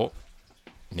my fault.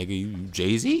 Nigga, you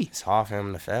Jay-Z. it's hard for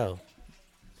him to fail.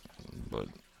 But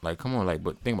like, come on, like,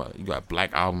 but think about it. You got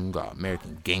Black Album, you got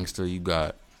American Gangster, you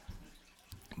got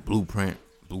Blueprint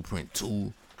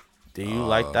 2. Do you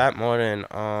like that more than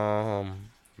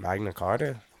Magna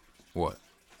Carta? What?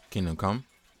 Kingdom Come?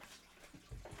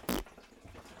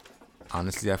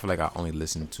 Honestly, I feel like I only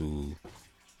listened to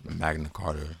Magna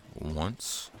Carta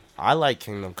once. I like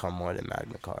Kingdom Come more than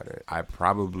Magna Carta. I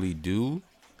probably do.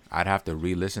 I'd have to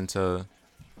re-listen to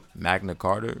Magna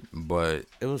Carta, but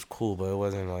It was cool, but it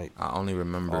wasn't like I only All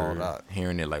remember that.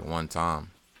 hearing it like one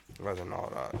time. it wasn't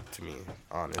all that to me.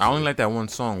 Honestly, I only like that one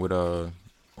song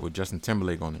with Justin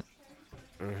Timberlake on it.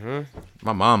 Mhm.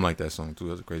 My mom liked that song too.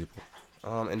 That was a crazy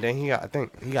part. And then I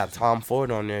think he got Tom Ford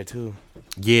on there too.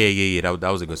 Yeah. That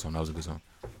was a good song.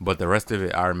 But the rest of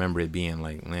it, I remember it being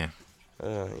like, nah.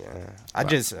 Yeah.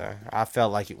 I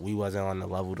felt like we wasn't on the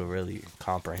level to really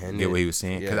comprehend Get it. what he was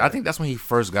saying? Because Yeah. I think that's when he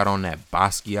first got on that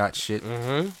Basquiat shit.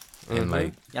 Mm-hmm. And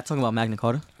like, Y'all talking about Magna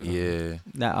Carta? yeah.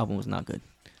 That album was not good.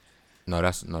 No,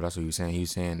 that's what he was saying. He was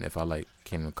saying if I like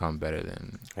Kingdom Come better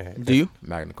than Do you?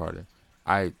 Magna Carta.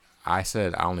 I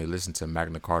said I only listened to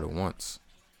Magna Carta once.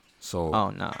 So Oh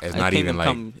no. it's not even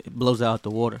like it blows out the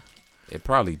water. it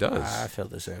probably does. I feel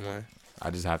the same way.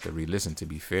 I just have to re-listen to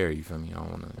be fair. You feel me? I don't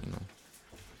want to,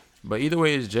 But either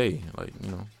way, it's Jay. Like,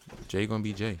 Jay gonna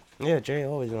be Jay. Yeah, Jay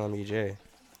always gonna be Jay.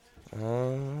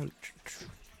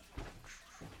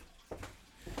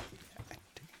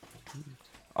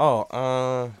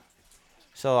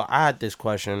 So I had this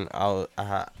question. I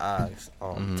asked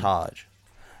Taj.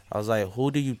 I was like,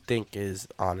 who do you think is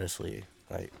honestly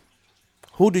like,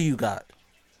 who do you got?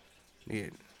 Yeah.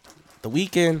 The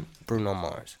Weeknd, Bruno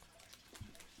Mars.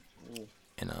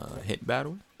 In a hit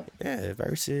battle, Yeah,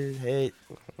 versus hit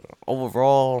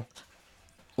overall.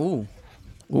 Ooh.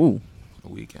 The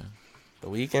Weeknd. The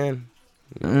Weeknd.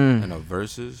 In a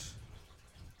versus,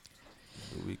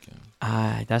 The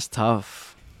Weeknd. That's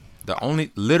tough.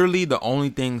 Literally the only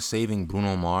thing saving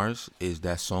Bruno Mars is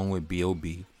that song with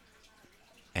B.O.B.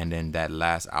 and then that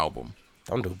last album.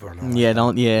 Don't do Bruno Mars. Yeah,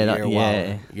 don't. Yeah, You're yeah.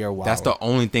 wild. You're wild. That's the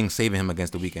only thing saving him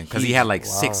against The Weeknd because he had like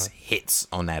He's 6 wild. hits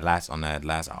on that last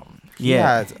album.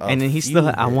 Yeah, had a and then he still.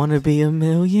 few I hits. want to be a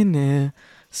millionaire,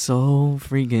 so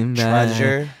freaking bad.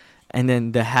 Treasure. And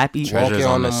then the happy. Treasure's Walking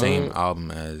on on the the same Moon.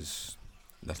 album as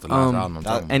that's the last album I'm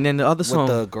talking about. And then the other With song.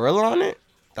 the gorilla on it.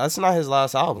 That's not his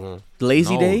last album.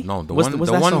 Lazy Day. No, the What's one, what's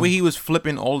the that one song? where he was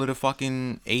flipping all of the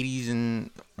fucking 80s and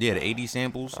the 80s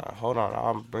samples. Hold on,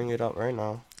 I'll bring it up right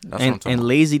now. That's what I'm and talking about.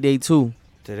 Lazy Day too.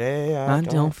 Today I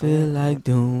don't feel like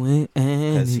doing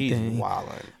because he's anything.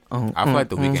 wildin'. I feel like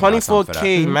the weekend. got something for that.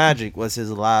 24K Magic was his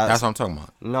last. That's what I'm talking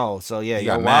about. No, so yeah, He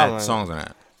you're got mad wildin'. songs on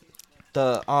that.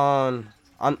 The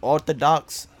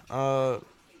unorthodox what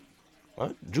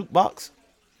jukebox.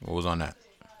 What was on that?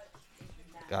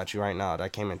 Got you right now.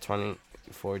 That came in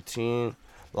 2014.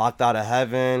 Locked Out of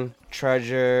Heaven,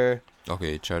 Treasure,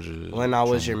 Okay, Treasure. When I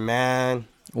Was Your Man.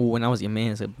 Ooh, When I Was Your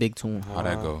Man is a big tune. How'd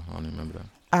that go? I don't even remember that.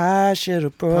 I should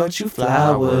have brought you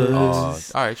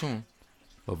flowers. All right, tune.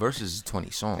 But versus is 20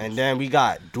 songs. And then we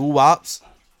got Doo-Wops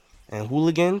and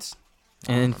Hooligans,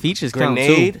 And features count too.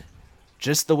 Grenade,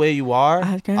 Just the Way You Are,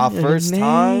 I got Our a First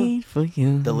Time, grenade for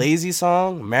you. The Lazy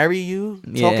Song, Marry You,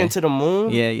 Yeah. Talking to the Moon,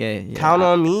 Yeah. Count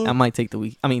on Me, I might take the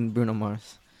week. I mean Bruno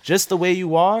Mars. Just the Way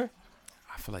You Are.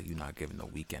 I feel like you're not giving the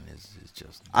weekend is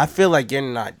just. I feel like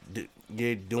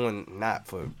you're doing that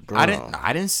for Bruno.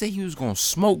 I didn't say he was gonna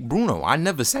smoke Bruno. I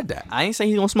never said that. I ain't say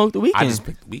he's gonna smoke the weekend. I just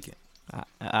picked the weekend.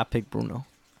 I picked Bruno.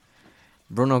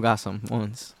 Bruno got some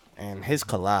ones. And his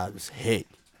collabs hit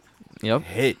Yep.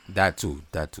 That too.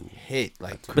 hit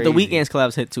like crazy. But the weekend's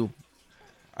collabs hit too.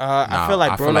 I feel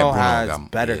like Bruno has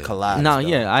better collabs. No, though.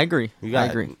 yeah, I agree. You got, I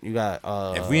agree. You got.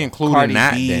 If we include Cardi in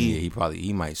that, B, then yeah,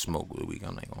 he might smoke the weekend.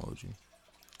 I'm not gonna hold you.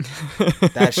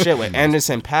 that shit with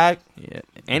Anderson .Paak. Yeah,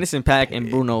 Anderson .Paak and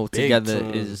Bruno Big together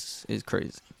tune. is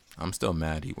crazy. I'm still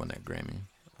mad he won that Grammy.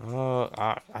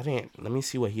 I didn't. Let me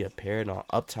see what he appeared on.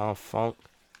 Uptown Funk.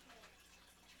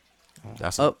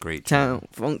 That's a great Uptown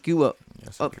funk you up.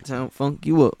 That's a great Uptown funk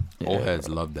you up. Old heads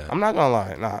love that. I'm not gonna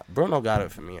lie. Nah, Bruno got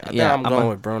it for me. I think Yeah, I'm going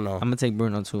with Bruno. I'm gonna take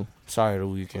Bruno too. Sorry, the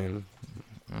weekend.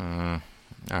 All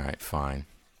right, fine.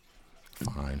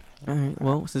 All right.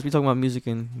 Well, since we talking about music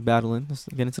and battling, let's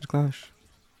get into the clash.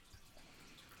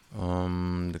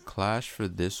 The clash for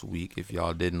this week, if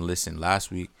y'all didn't listen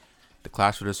last week, the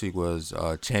clash for this week was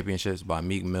Championships by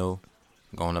Meek Mill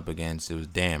going up against, it was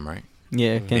Damn, right?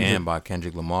 Yeah, Kendrick. Damn by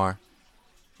Kendrick Lamar.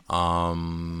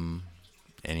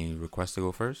 Any requests to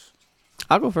go first?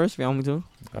 I'll go first if you want me to.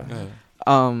 Go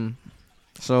ahead.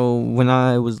 So when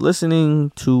I was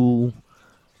listening to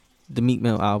the Meek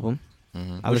Mill album,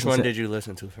 Mm-hmm. I Which listened one to did you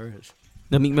listen to first?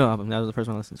 the Meek Mill album. That was the first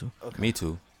one I listened to. Me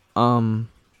too. I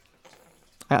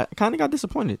kind of got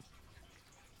disappointed.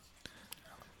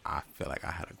 I feel like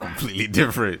I had a completely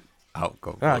different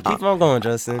outcome. All right, keep on going,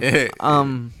 Justin.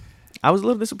 I was a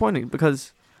little disappointed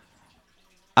because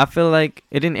I feel like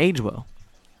it didn't age well.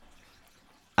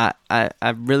 I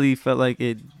really felt like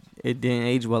it didn't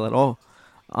age well at all.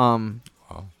 Wow.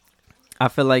 I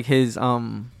feel like his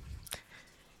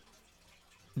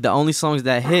the only songs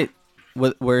that hit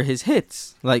were his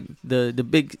hits, like the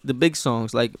big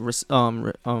songs, like I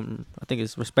think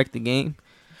it's Respect the Game.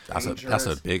 That's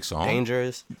a big song.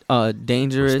 Dangerous.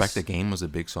 Dangerous. Respect the Game was a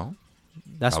big song.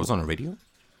 That's That was on the radio.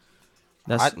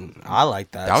 I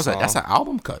like that. That's an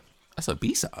album cut. That's a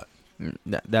B side.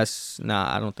 that's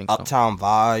nah. I don't think so. Uptown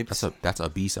Vibes. That's a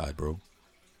B side, bro.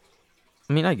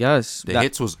 I mean, I guess The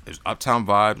hits was Uptown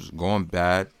Vibes, Going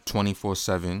Bad,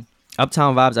 24/7.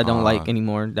 Uptown Vibes. I don't like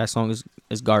anymore. That song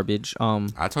is garbage.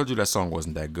 I told you that song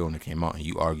wasn't that good when it came out, and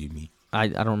you argued me. I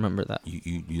don't remember that.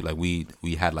 You like we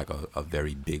had like a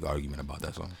very big argument about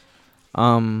that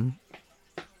song.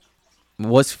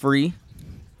 What's Free?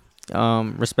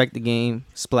 Respect the Game.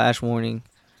 Splash Warning.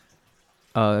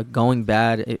 Going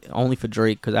Bad. Only for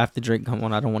Drake, because after Drake come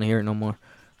on, I don't want to hear it no more.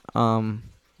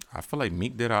 I feel like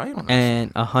Meek did alright on that.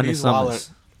 And 100 He's Summers.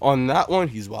 wildin'. On that one,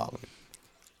 he's wilding.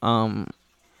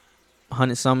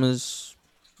 100 Summers.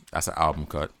 That's an album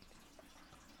cut.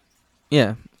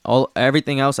 Yeah.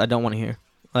 Everything else I don't want to hear.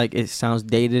 Like, it sounds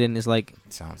dated and it's like,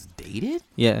 It sounds dated.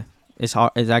 yeah, it's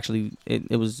hard. It's actually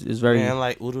it's very Man,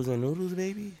 like oodles and noodles,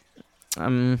 baby.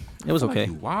 it was okay.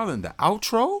 You wildin'. The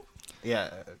outro. Yeah.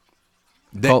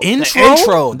 The Oh,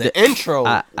 intro. The intro.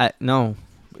 I no.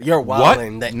 You're What?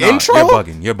 wilding. The Nah, intro. You're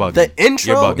bugging. You're bugging. The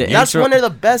intro. You're bugging. That's intro- one of the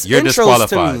best You're intros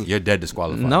disqualified. to me. You're dead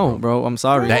disqualified. No, bro, I'm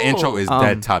sorry. That intro is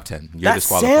dead top 10. You're That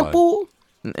disqualified. sample.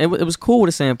 It was cool with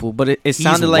a sample, but it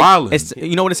sounded wildin'. like it's,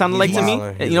 you know what it sounded like He's to me.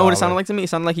 wildin'. He's You know what it sounded wildin'. like to me. It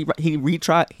sounded like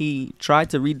he tried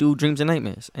to redo Dreams and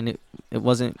Nightmares, and it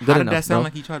wasn't good How did enough. that sound bro.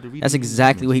 like he tried to read? That's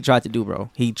exactly what he tried to do, bro.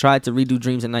 He tried to redo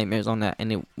Dreams and Nightmares on that,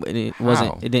 and it wasn't.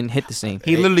 How? It didn't hit the same.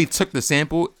 He literally took the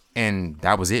sample and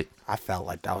that was it. I felt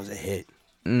like that was a hit.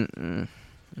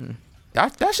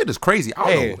 That shit is crazy.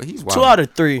 I don't know. He's wild. 2 out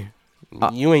of 3.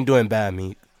 You ain't doing bad,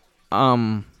 Meek. He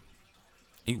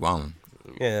wildin'.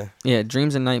 Yeah. Yeah,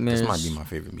 Dreams and Nightmares. This might be my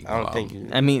favorite Meek Mill I don't album. think you.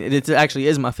 I mean, it actually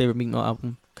is my favorite Meek Mill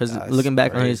album because That's looking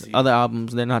back on his crazy. other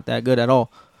albums, they're not that good at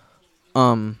all.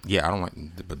 Yeah, I don't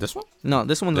like, but this one, No,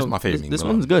 this one. This my favorite Meek This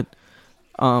Mill one's good.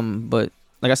 But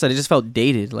like I said, it just felt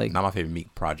dated. Like not my favorite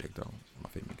Meek project though. My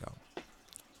favorite Meek album.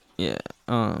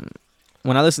 yeah.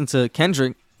 When I listened to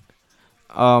Kendrick,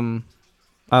 I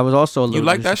was also a little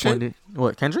like that shit? disappointed.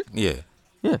 What, Kendrick? Yeah.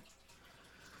 Yeah.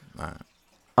 Alright.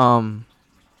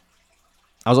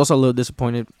 I was also a little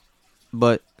disappointed,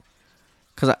 but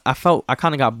because I felt I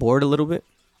kind of got bored a little bit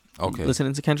Okay.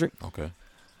 listening to Kendrick. Okay.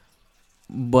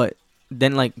 But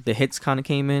then like the hits kind of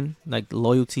came in, like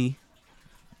Loyalty.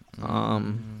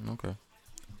 Okay.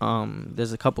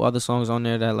 There's a couple other songs on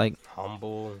there that like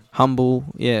Humble.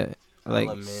 Yeah, like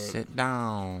Element, Sit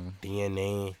down.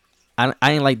 DNA. I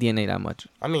ain't like DNA that much.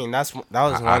 I mean, that was I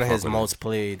one of fuck his with it. most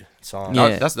played songs.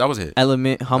 Yeah. That was it.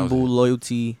 Element, was Humble, it.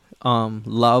 Loyalty,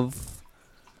 Love,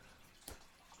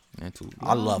 I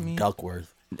I love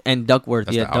Duckworth. and Duckworth.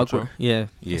 That's yeah, the outro? Duckworth. Yeah,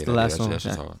 Yeah, that's the last song. that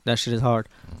shit's hard. That shit is hard.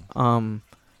 And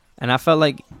I felt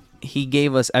like he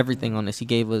gave us everything on this. He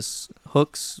gave us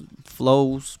hooks,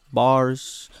 flows,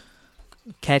 bars,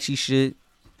 catchy shit,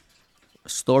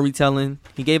 storytelling.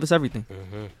 He gave us everything.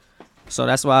 Mm-hmm. So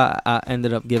that's why I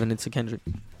ended up giving it to Kendrick.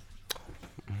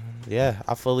 Yeah,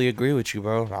 I fully agree with you,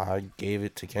 bro. I gave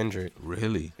it to Kendrick.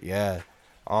 Really? Yeah.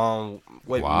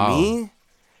 With Wow. me,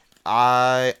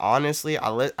 I honestly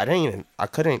I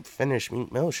couldn't finish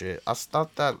Meek Mill shit. I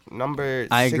stopped at number 16.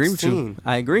 I agree with you.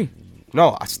 I agree.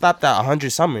 No, I stopped at 100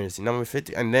 Summers, number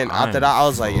 50. And then after that, I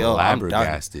was like, yo, I'm done.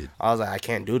 flabbergasted. I was like, I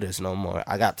can't do this no more.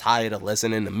 I got tired of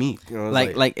listening to Meek. You know, it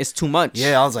was Like it's too much.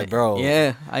 yeah, I was like, bro.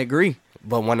 Yeah, I agree.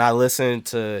 But when I listened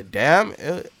to Damn,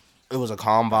 it was a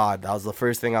calm vibe. That was the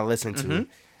first thing I listened to. Mhm.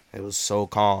 It was so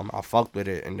calm. I fucked with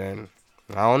it. And then,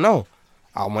 I don't know.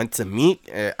 I went to Meek.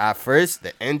 At first,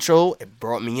 the intro, it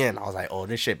brought me in. I was like, oh,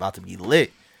 this shit about to be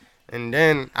lit. And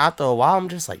then after a while, I'm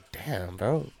just like, damn,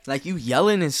 bro. Like you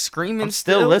yelling and screaming. I'm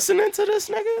still listening to this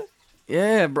nigga.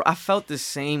 Yeah, bro. I felt the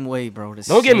same way, bro.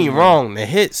 Don't get me wrong. The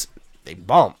hits, they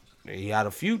bump. He had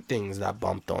a few things that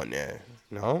bumped on there.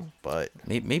 No? But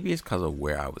Maybe it's because of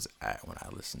where I was at when I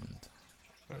listened.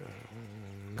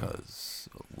 Because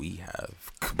we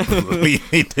have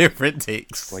completely different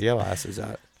takes. where your ass is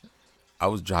at? I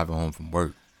was driving home from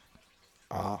work,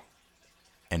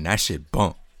 and that shit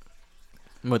bumped.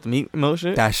 What, the Meek Mill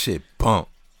shit? That shit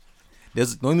bumped.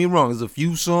 Don't get me wrong, there's a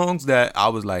few songs that I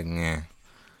was like, nah,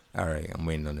 all right, I'm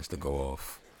waiting on this to go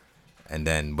off. And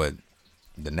then, but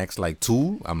the next like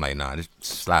two, I'm like, nah, this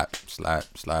slap.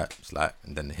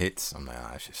 And then the hits, I'm like, ah,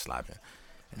 that shit slapping.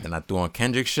 And then I threw on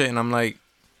Kendrick shit, and I'm like,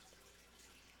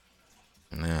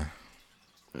 nah.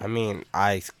 I mean,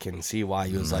 I can see why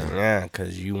you was like, yeah,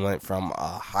 because you went from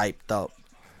a hyped up,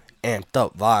 amped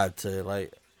up vibe to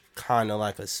like kind of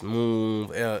like a smooth.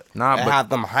 Nah, it but have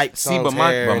them hype songs. See, but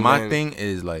my here, but and my then- thing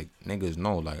is like niggas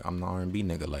know like I'm the R&B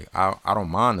nigga. Like I don't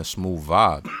mind the smooth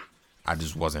vibe. I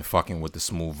just wasn't fucking with the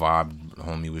smooth vibe the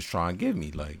homie was trying to give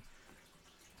me. Like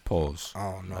pause.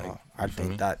 Oh no, Like, I you feel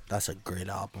me? think that's a great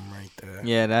album right there.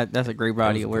 Yeah, that's a great That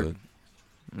body was of work.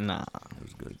 good. Nah. It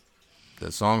was good.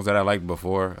 The songs that I liked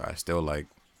before, I still like.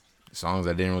 The songs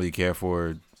I didn't really care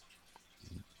for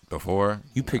before.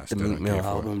 You I picked the still Meek don't Mill care for.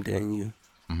 album, didn't you?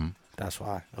 Mm-hmm. That's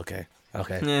why. Okay.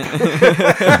 Okay. Yeah.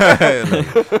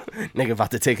 Nigga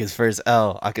about to take his first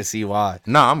L. I can see why.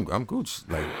 Nah, I'm good.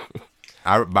 Like,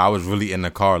 I was really in the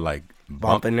car, like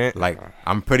Bumping it? Like,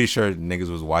 I'm pretty sure niggas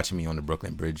was watching me on the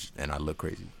Brooklyn Bridge, and I look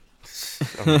crazy.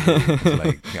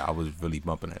 Like, yeah, I was really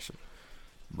bumping that shit.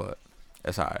 But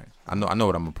that's alright. I know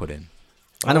what I'm gonna put in.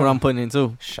 I know what I'm putting in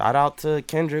too. Shout out to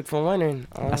Kendrick for winning.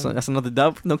 That's another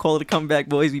dub. No call it a comeback,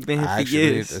 boys. We've been here for Actually,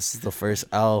 years. this is the first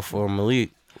L for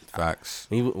Malik. Facts.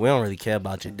 We don't really care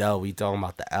about your L. We talking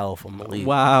about the L for Malik.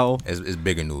 Wow. It's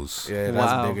bigger news. Yeah,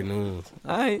 that's Wow. bigger news.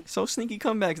 All right. So sneaky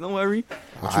comebacks. Don't worry.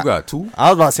 What you got? 2? I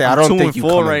was about to say, I I'm don't 2 think and you 4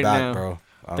 coming right back, now. bro.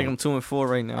 I think I'm 2-4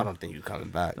 right now. I don't think you coming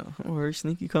back. Don't worry.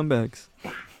 Sneaky comebacks.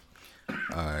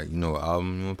 Alright, you know what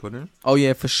album you wanna put in? Oh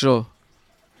yeah, for sure.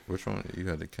 Which one? You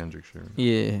got the Kendrick shit.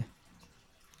 Yeah.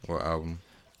 What album?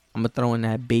 I'm gonna throw in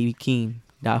that Baby Keem.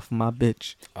 Die for my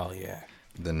bitch. Oh yeah.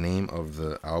 The name of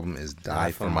the album is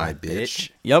Die for My Bitch.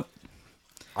 Yep.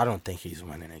 I don't think he's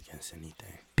winning against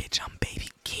anything. Bitch, I'm Baby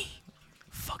Keem.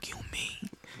 Fuck you, me.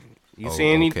 You Oh, see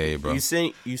any? okay, bro. You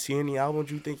see any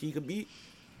albums you think he could beat?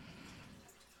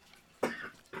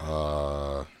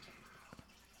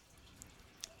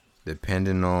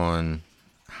 Depending on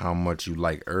how much you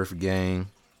like Earth Gang.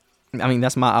 I mean,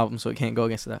 that's my album, so it can't go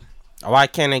against that. Why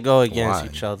can't it go against Why?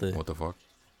 each other? What the fuck?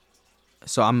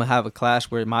 So I'm gonna have a clash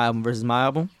where my album versus my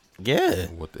album. Yeah.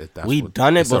 If that's We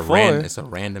done it it's before. It's a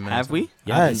random. Have we?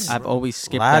 Yes. I've always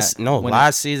skipped that.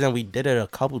 Last season we did it a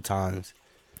couple times.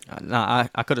 Nah,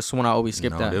 I could have sworn I always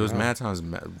skipped that. There was mad times.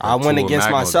 I went against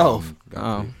myself.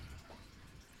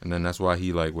 And then that's why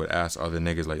he like would ask other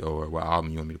niggas like, "Oh, what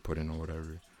album you want me to put in or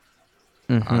whatever."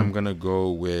 Mm-hmm. I'm gonna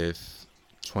go with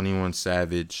 21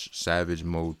 Savage, Savage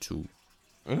Mode 2.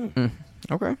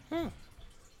 Okay.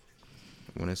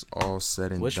 When it's all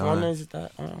said and Which done. one is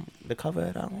that? The cover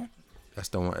of that one? That's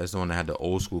the one. That's the one that had the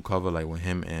old school cover, like with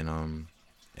him and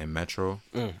Metro.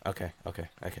 Okay.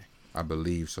 I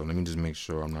believe so. Let me just make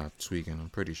sure I'm not tweaking. I'm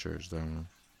pretty sure it's that one.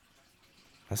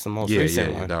 That's the most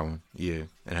recent one. That one. Yeah,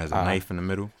 it has a knife in the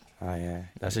middle. Oh yeah,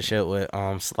 that's the shit with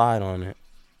Slide on it.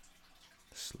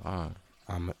 Slide.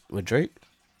 With Drake,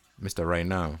 Mr. Right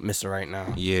Now. Mr. Right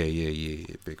Now. Yeah.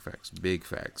 Big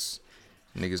facts.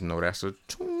 Niggas know that's a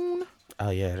tune. Oh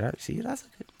yeah, that's a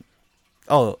good.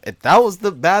 Oh, if that was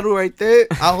the battle right there,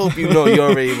 I hope you know you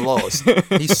already lost.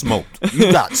 He smoked. You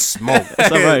got smoked.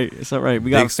 It's all right.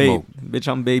 We got Big fate. smoke. Bitch,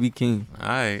 I'm Baby King. All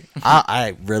right.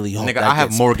 I really hope. Nigga, that I have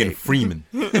gets Morgan picked. Freeman.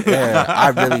 Yeah, I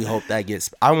really hope that gets.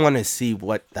 I want to see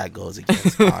what that goes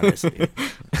against. Honestly,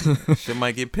 Shit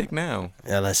might get picked now.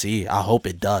 yeah. Let's see. I hope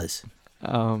it does.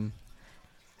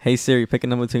 Hey Siri, pick a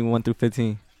number between 1 through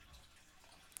 15.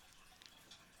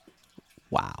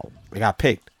 Wow. We got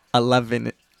picked.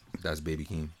 11. That's Baby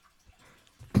King.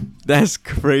 That's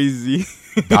crazy.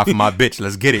 Die for my bitch.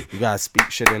 Let's get it. You gotta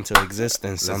speak shit into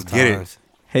existence Let's sometimes. get it.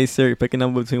 Hey Siri, pick a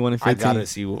number between 1 and 15. I gotta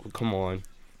see. Come on.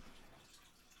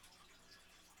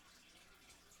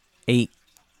 8.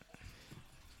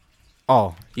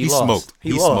 Oh, He lost. smoked.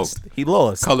 He He lost. smoked. He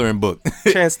lost. Coloring book.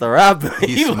 Chance the Rapper.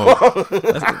 He smoked. We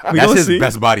That's gonna his see.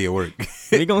 best body of work.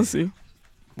 We gonna see.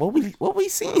 What we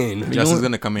seeing? Justin's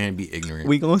gonna come in here and be ignorant.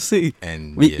 We gonna see.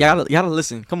 And We yeah. y'all gotta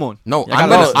listen. Come on. No, Y'all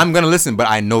gotta listen. I'm gonna listen, but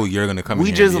I know you're gonna come in We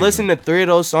here. just and be listened to 3 of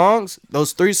those songs.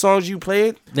 Those 3 songs you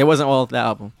played. They wasn't all of the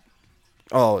album.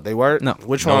 Oh, they were. No.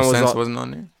 Which ignorant. one No was? Sense wasn't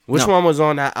on there. Which No. one was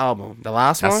on that album? The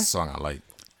last That's one. the song I like.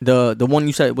 The one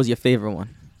you said was your favorite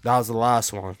one. That was the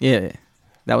last one. Yeah.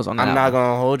 That was on that I'm not album.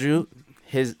 gonna hold you.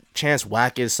 His Chance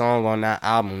Wackest song on that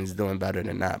album is doing better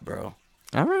than that, bro.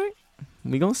 All right.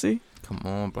 We gonna see. Come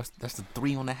on, bro. That's the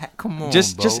 3 on the hat. Come on,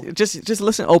 Just bro. just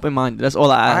listen open minded. That's all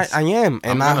I ask. I am,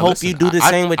 and I'm I gonna hope listen. you do the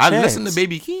same with I Chance. listen to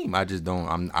Baby Keem. I just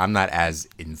don't. I'm not as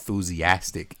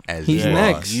enthusiastic as He's you are.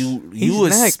 next. You He's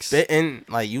was next. spitting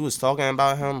like you was talking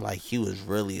about him like he was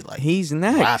really like He's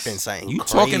next. rapping something. You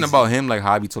crazy. talking about him like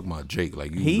how I be talking about Drake.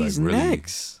 Like you He's like really,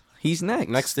 next. He's next.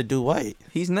 next to do what?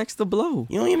 He's next to Blow.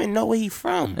 You don't even know where he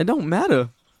from. It don't matter.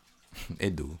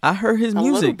 It do. I heard his A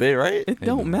little music. bit, right? It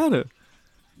don't do. matter.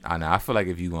 I know. I feel like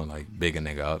if you gonna like big a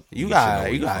nigga up, You should gotta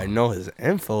where he from. know his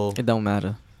info. It don't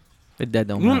matter. That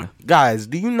don't You- matter. guys,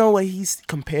 do you know what he's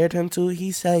compared him to?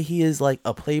 He said he is like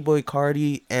a Playboy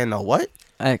Cardi and a what?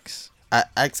 X A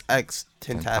XX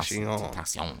Tentacion.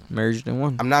 Tentacion. merged in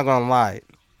one. I'm not gonna lie.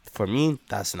 For me,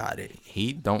 that's not it.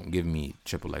 He don't give me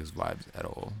Triple X vibes at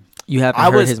all. You haven't I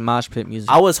heard was- his mosh pit music.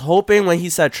 I was hoping when he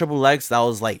said Triple X, that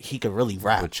was like he could really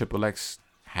rap. But Triple X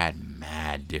had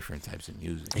mad different types of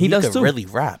music. He does could too. really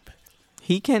rap.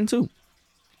 He can too.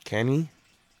 Can he?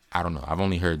 I don't know. I've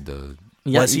only heard the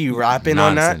Yeah, Was he rapping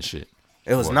on nonsense that? shit.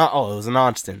 It was What? not. Oh, it was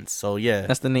nonsense. So yeah,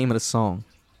 That's the name of the song.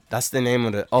 that's the name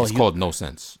of the. Oh, It's called No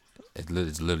Sense. It's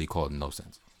literally called No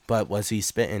Sense. But was he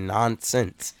spitting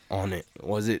nonsense on it?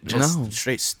 Was it just No.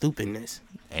 straight stupidness?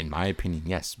 In my opinion,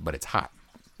 yes, but it's hot.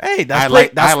 Hey, I that's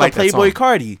like that's that the Playboy song.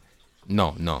 Cardi.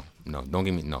 No. Don't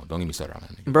get me started on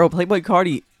that nigga. Bro, Playboy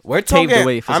Cardi We're paved talking. the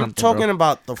way for I'm something, talking bro.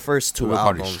 about the first 2 Playboy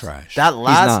Cardi's albums. trash. That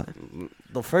last, not.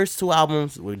 the first 2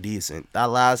 albums were decent. That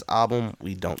last album,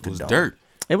 we don't It was condone. dirt.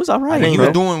 It was alright. think When he bro.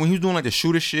 was doing like the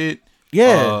shooter shit.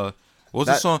 Yeah. What was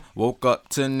the That- song? Woke up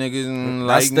to niggas and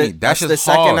That's like the, me. that's That the shit's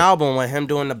second hard. album with him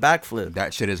doing the backflip.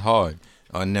 That shit is hard.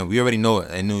 And then we already know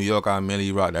it. In New York, I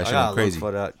Millie Rock. That I shit gotta is crazy. look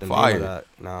for that. The Fire. name of that.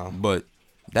 No. But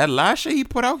that last shit he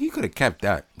put out, he could have kept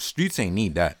that. Streets ain't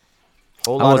need that.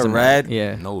 Whole I lot of wasn't red.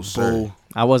 Yeah. No sir. Boo.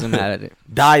 I wasn't mad at it.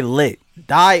 Die lit.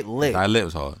 Die lit That lit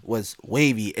was hard. was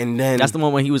wavy, and then That's the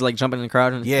one when he was like jumping in the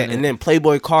crowd. and then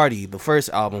Playboy Cardi, the first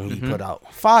album he put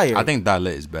out, fire. I think that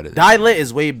lit is better. Than Die lit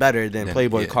is way better than Then,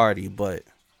 Playboy yeah. Cardi, but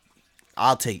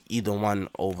I'll take either one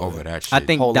over that shit. I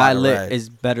think Whole Die lot of Lit red. is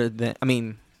better than. I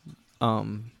mean,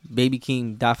 Baby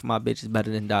King Die for My Bitch is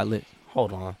better than Die Lit.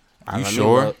 Hold on. You let me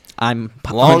sure? look. I'm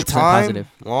 100% Long time. positive.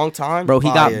 Long time. Bro, he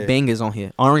got fire. bangers on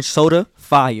here. Orange Soda,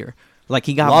 fire. Like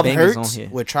he got Love bangers Hurts on here.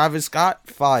 with Travis Scott,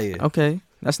 fire. Okay,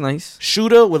 that's nice.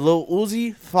 Shooter with Lil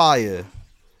Uzi, fire.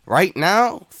 Right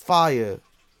now, fire.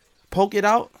 Poke It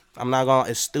Out, I'm not gonna.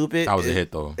 It's stupid. That was a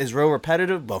hit though. It's real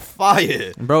repetitive, but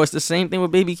fire. Bro, it's the same thing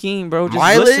with Baby Keem, bro. Just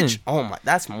Mileage. listen. Oh my,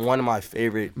 that's one of my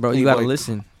favorite. Bro, you gotta Playboy-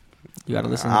 listen. You gotta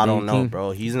listen. To I don't Baby know, Keem.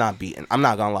 bro. He's not beating. I'm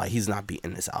not gonna lie. He's not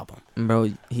beating this album.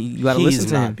 Bro, you gotta He's listen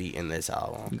to not him. beating this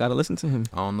album. You gotta listen to him.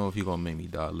 I don't know if he gonna make me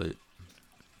die lit.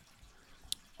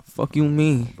 Fuck you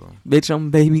mean, Bro. bitch? I'm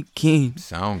Baby Keem.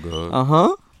 Sound good.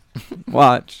 Uh-huh.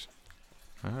 Watch.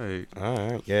 All right. All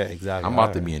right. Yeah, exactly. I'm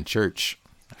about to be in church.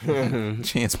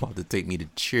 Chance about to take me to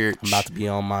church. I'm about to be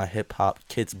on my hip hop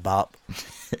kids bop.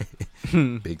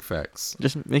 Big facts.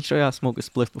 Just make sure y'all smoke a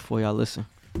spliff before y'all listen.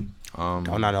 Oh,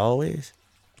 not always.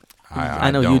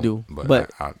 I know you don't, do, but,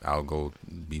 but- I'll go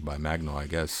be by Magno, I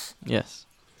guess. Yes.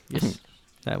 Yes.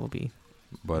 That will be.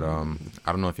 But I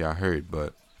don't know if y'all heard,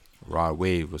 but Rod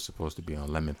Wave was supposed to be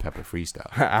on Lemon Pepper Freestyle.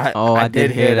 I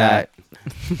did hear that.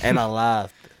 And I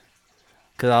laughed.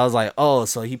 Cause I was like, oh,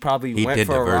 so he probably He went did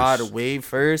for the Rod verse. Wave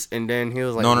first, and then he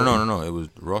was like, No. It was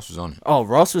Ross was on it. Oh,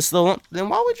 Ross was still on. Then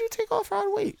why would you take off Rod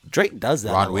Wave? Drake does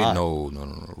that. Rod a Wave, lot.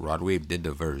 no. Rod Wave did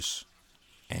the verse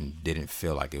and didn't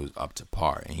feel like it was up to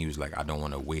par, and he was like, I don't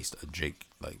want to waste a Drake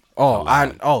like. Oh, a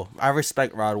line. I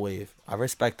respect Rod Wave. I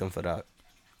respect him for that.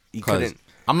 He 'Cause couldn't.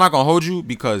 I'm not gonna hold you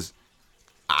because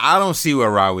I don't see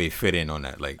where Rod Wave fit in on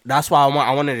that. Like, That's why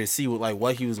I wanted to see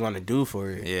what he was gonna do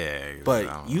for it. yeah, But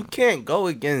I don't you know. can't go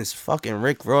against fucking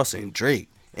Rick Ross and Drake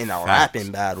in a Facts.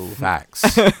 rapping battle.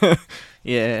 Facts.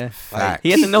 Yeah. Facts.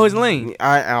 He has to know his lane.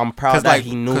 I'm proud that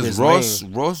he knew his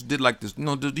lane. Ross did like this,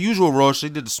 the usual Ross. He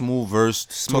did the smooth verse,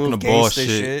 Smooth talking the gangsta bullshit,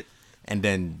 shit. and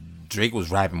then Drake was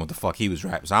rapping what the fuck he was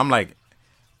rapping. So I'm like, I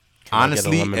get a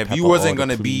honestly, lemon if you pepper wasn't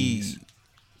order, gonna please?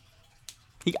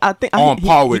 I think be on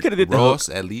par he with could have did the Ross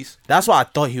hook. at least, That's what I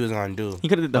thought he was gonna do. He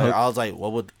could have did the But hook. I was like,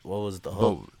 what was the but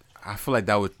hook? I feel like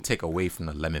that would take away from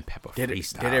the Lemon Pepper Did it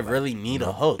freestyle. really need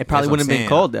a hook? It probably That's what wouldn't I'm have been saying.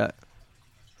 called that.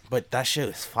 But that shit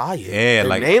is fire. Yeah, the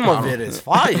like, name I of don't- it is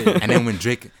fire. And then when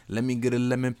Drake, let me get a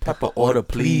lemon pepper order,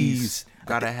 please.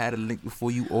 Gotta have a link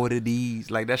before you order these.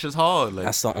 Like, that's just hard. Like,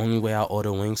 That's the only way I order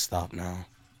Wingstop now.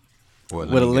 what,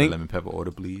 with a let me get link? lemon pepper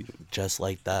order, please. Just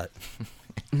like that.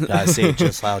 Gotta say it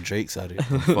just how Drake said it.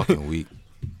 Fucking weak.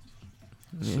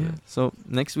 Yeah. So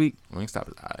next week Wingstop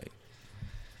is alright.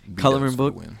 Coloring B-Dubs for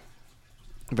the book. win.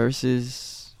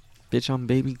 versus bitch I'm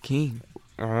Baby Keem.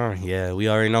 Yeah, we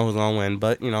already know who's gonna win,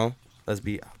 but let's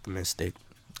be optimistic.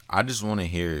 I just want to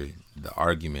hear the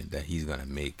argument that he's gonna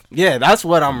make. Yeah, that's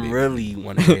what I'm Maybe. really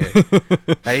want to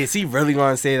hear. Like, is he really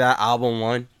gonna say that album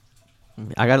won?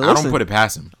 I gotta I listen. don't put it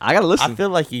past him. I gotta listen. I feel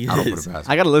like he I don't put is. it past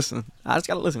him. I gotta listen. I just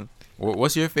gotta listen.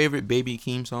 What's your favorite Baby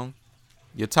Keem song?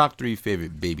 Your top 3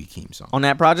 favorite Baby Keem song On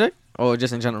that project or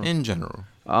just in general? in general.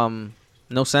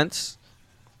 No Sense.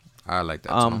 I like that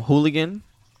song. Hooligan.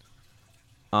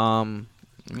 Let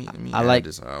me I add like-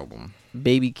 this album.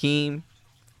 Baby Keem.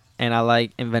 And I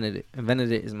like Invented It.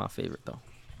 Invented It is my favorite though.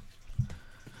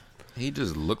 He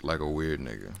just looked like a weird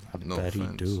nigga. No Bet he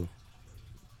offense. do.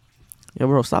 Yo,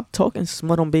 bro, stop talking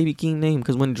smut on Baby Keem name.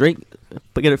 Because when Drake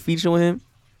get a feature with him,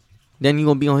 then you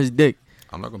gonna be on his dick.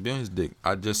 I'm not gonna be on his dick.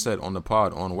 I just said on the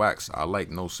pod on Wax, I like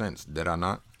No Sense. Did I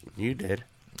not? You did.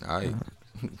 Alright.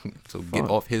 So get Fuck.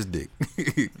 off his dick.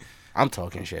 I'm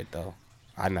talking shit though.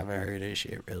 I never heard this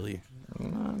shit really.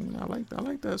 I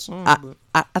like that song. but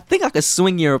I think I could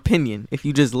swing your opinion if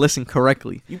you just listen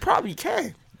correctly. You probably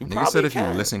can. You nigga probably said if you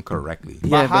can. listen correctly. But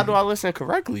Yeah, how but- do I listen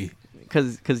correctly?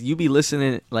 Cause you be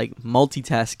listening like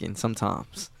multitasking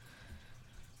sometimes.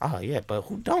 Oh yeah, but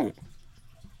who don't?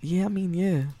 Yeah, I mean,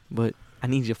 yeah. But I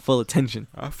need your full attention.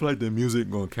 I feel like the music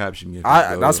gonna capture me. If it's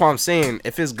good. That's what I'm saying.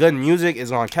 If it's good music,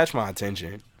 it's gonna catch my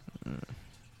attention.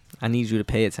 I need you to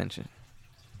pay attention.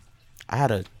 I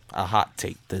had a hot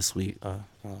take this week.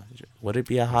 Would it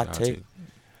be a hot take?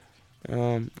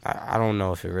 I don't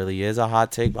know if it really is a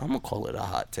hot take, but I'm gonna call it a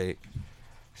hot take.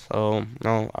 So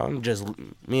no, I'm just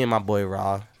me and my boy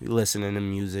Ra we listening to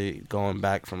music, going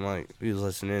back from we was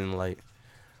listening to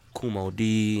Kumo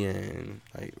D and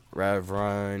Rev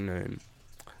Run and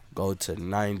go to the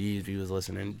 90s. We was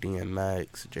listening to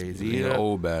DMX, Jay-Z. The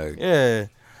old bag. Yeah.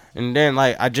 And then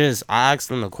I asked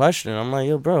him the question. I'm like,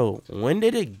 yo, bro, when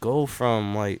did it go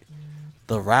from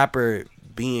the rapper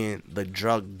being the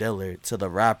drug dealer to the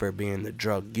rapper being the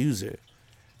drug user?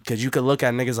 Because you could look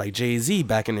at niggas like Jay-Z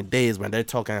back in the days when they're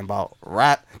talking about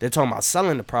rap, they're talking about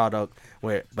selling the product,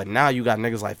 but now you got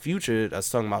niggas like Future that's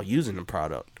talking about using the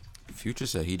product. Future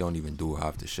said he don't even do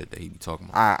half the shit that he be talking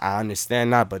about. I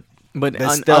understand that, but But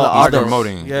there's on still other He's artists,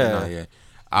 promoting. Yeah.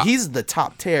 Yeah. he's the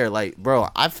top tier. Bro,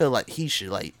 I feel like he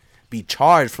should be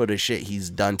charged for the shit he's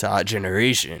done to our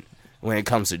generation when it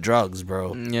comes to drugs,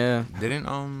 bro. yeah. Didn't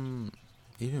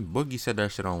Even Boogie said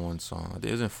that shit on one song.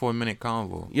 It was in 4 Minute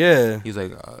Convo. Yeah. He's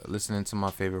like, listening to my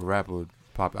favorite rapper,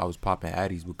 I was popping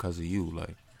Addies because of you.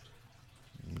 Like,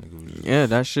 nigga was- Yeah,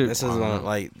 that shit. This is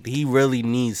like he really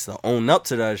needs to own up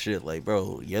to that shit. Like,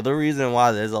 bro, you're the reason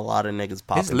why there's a lot of niggas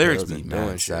popping his lyrics pills be and mad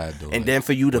doing shit. sad though. And like, then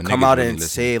for you to when come niggas out really and listen.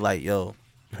 say like, yo,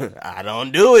 I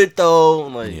don't do it though.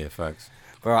 Like, yeah, facts.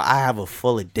 bro, I have a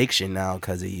full addiction now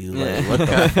because of you. Like, Yeah. what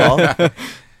the fuck?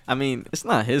 I mean, it's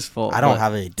not his fault. I don't but-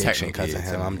 have an addiction because of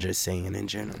Technically, him. I'm it's just saying in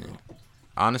general.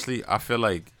 Honestly, I feel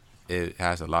like it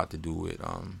has a lot to do with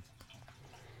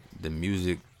the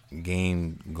music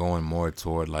game going more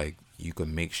toward like you could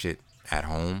make shit at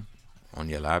home on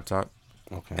your laptop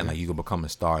Okay. and like you could become a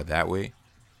star that way,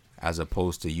 as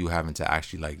opposed to you having to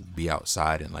actually like be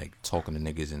outside and like talking to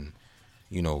niggas and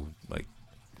like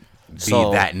be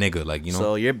So- that nigga, like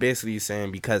So you're basically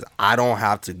saying because I don't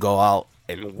have to go out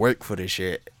and work for the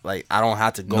shit, like I don't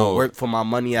have to go No. work for my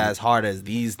money as hard as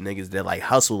these niggas that like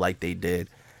hustle like they did.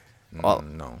 Oh.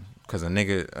 no. Cause a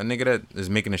nigga that is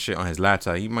making the shit on his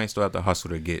laptop, he might still have to hustle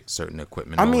to get certain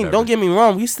equipment. I or mean, whatever. don't get me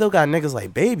wrong, we still got niggas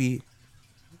like Baby,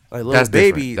 like little That's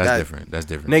Baby. different. That's that- different. That's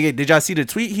different. Nigga, did y'all see the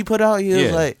tweet he put out? He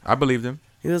was like, I believed him.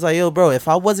 yo, bro, if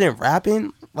I wasn't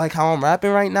rapping like how I'm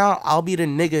rapping right now, I'll be the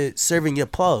nigga serving your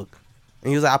plug. And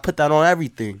he was like, I put that on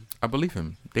everything. I believe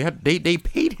him. They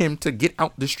paid him to get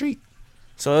out the street.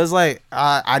 So it's like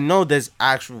I know there's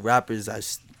actual rappers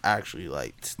that's actually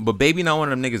like But Baby not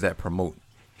one of them niggas that promote.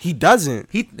 he doesn't.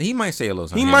 He might say a little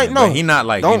something. He here might and there, know. but he not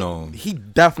like Don't- He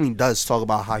definitely does talk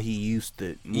about how he used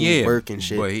to Yeah, work and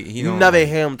shit. but he you don't, never like-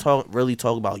 hear him really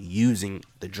talk about using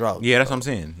the drug. Yeah, that's what I'm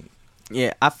saying.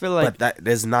 Yeah, I feel like But that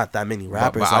there's not that many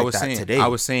rappers But like I was that saying, today. I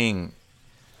was saying,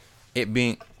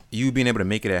 you being able to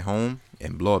make it at home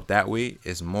and blow up that way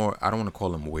is more. I don't want to call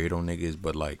them weirdo niggas,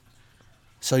 but like,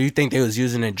 So you think they was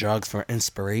using the drugs for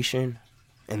inspiration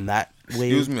in that way?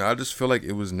 excuse me, I just feel like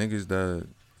it was niggas that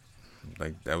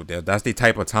like that's the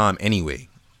type of time anyway.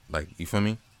 Like, you feel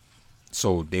me?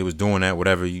 So they was doing that,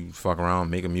 whatever. You fuck around,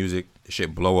 making music,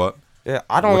 shit blow up. Yeah,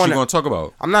 I don't What want you to. gonna talk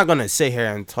about? I'm not gonna sit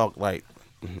here and talk like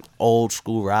old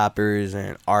school rappers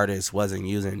and artists wasn't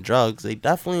using drugs. They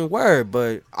definitely were,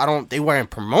 but They weren't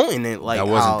promoting it like That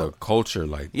wasn't how, the culture.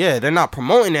 Like, Yeah, they're not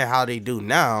promoting it how they do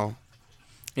now.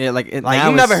 yeah, Like now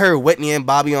you never it's- heard Whitney and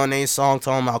Bobby on their song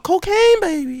talking about cocaine,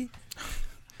 baby.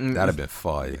 Mm, that'd have been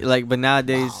fire. like, but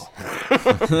nowadays,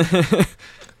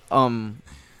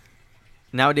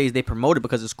 nowadays they promote it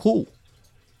because it's cool.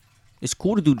 It's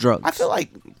cool to do drugs. I feel like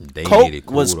They coke made it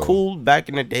cool, was though. cool back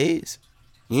in the days.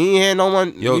 You ain't hear no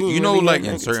one. Yo, ain't you know, really like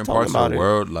hear in niggas certain talking parts of about the it.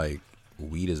 world, like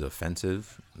weed is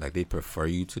offensive. Like they prefer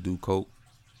you to do coke,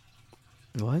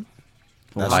 what?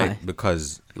 That's Why? like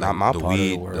because Not like my the part of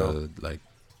the weed, world.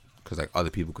 because like other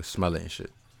people could smell it and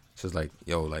shit. So it's like,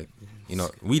 yo, like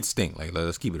weed stink. Like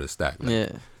let's keep it a stack. Like,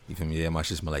 Yeah. you feel me? Yeah, my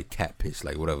shit smell like cat piss.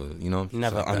 Like whatever, you know. shit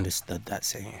Never like that. understood that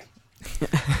saying.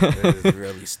 It is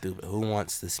really stupid. Who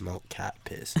wants to smoke cat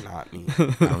piss? Not me.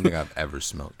 I don't think I've ever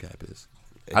smelled cat piss.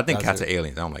 It I think cats are doesn't-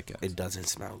 aliens. I don't like cats. It doesn't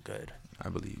smell good. I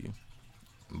believe you.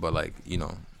 But like,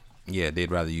 yeah,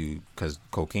 they'd rather you, because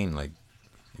cocaine, like,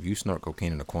 if you snort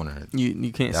cocaine in the corner, You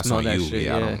can't that's smell on that you. shit.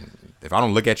 Yeah, Yeah. I don't. If I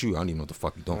don't look at you, I don't even know what the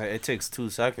fuck you doing. You know It takes 2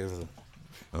 seconds.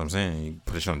 what I'm saying? You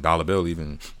put it on a dollar bill,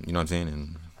 even, you know what I'm saying,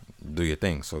 and do your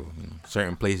thing. So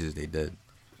certain places they did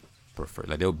prefer,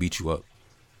 like they'll beat you up.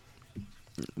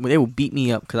 Well, they will beat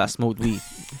me up because I smoked weed.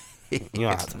 You don't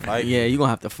have to fight. Yeah, you gonna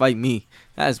have to fight me.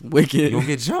 That's wicked. You don't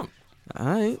get jumped. All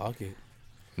right. Fuck it.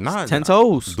 Nah, 10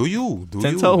 toes. Do you? Do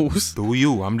 10 you? toes. Do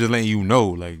you? I'm just letting you know,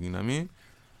 like, you know what I mean?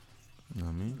 You know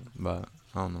what I mean? But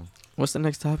I don't know. What's the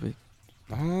next topic?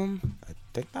 I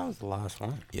think that was the last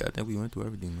one. Yeah, I think we went through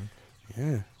everything, man.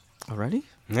 Yeah. Already?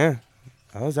 Yeah.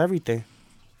 That was everything.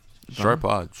 Short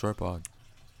pod.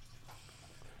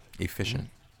 Efficient.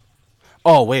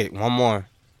 Oh, wait. One more.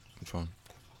 Which one?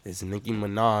 Is Nicki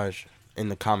Minaj in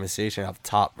the conversation of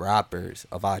top rappers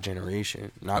of our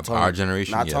generation? Not Of our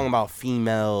generation, Not yeah. talking about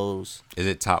females. Is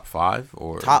it top 5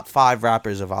 or Top 5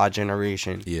 rappers of our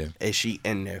generation. Yeah. Is she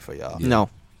in there for y'all? Yeah. No.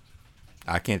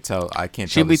 I can't tell.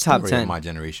 She'll the be top story 10. of my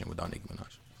generation without Nicki Minaj.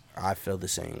 I feel the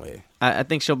same way. I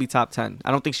think she'll be top 10. I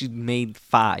don't think she's made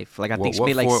 5. Like, I think she What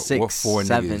made like four- 6, what four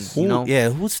 7. niggas? You know? Yeah,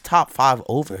 who's top 5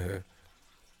 over her?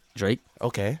 Drake,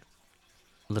 Okay.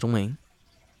 Lil Wayne,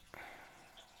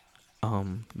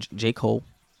 J. Cole,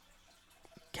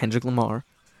 Kendrick Lamar.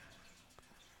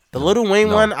 The Lil Wayne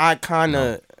No. one, I kind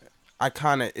of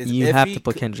is You iffy. have to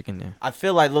put Kendrick in there. I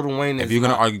feel like Lil Wayne is. If you're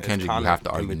gonna not- argue is Kendrick, you kinda have to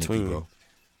in argue Nicki, between. bro.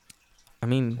 I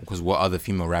mean, Because what other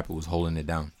female rapper was holding it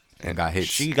down and got hits?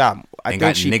 She got. I And think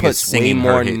got she niggas puts way singing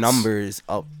her more hits. numbers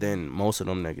up than most of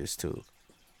them niggas too.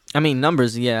 I mean,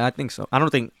 numbers, yeah, I think so. I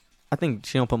think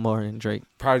she don't put more than Drake.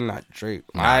 Probably not Drake.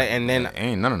 Nah, And then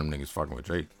ain't none of them niggas fucking with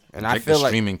Drake. And Drake I feel the like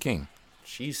streaming king.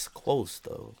 she's close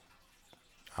though.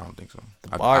 I don't think so.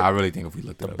 Barb- I really think if we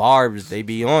looked The it up, Barbs, they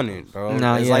be on it, bro.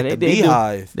 Nah, It's yeah, like they the do.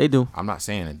 Beehive. They do. I'm not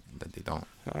saying that they don't.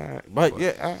 Alright, but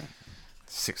yeah,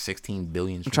 16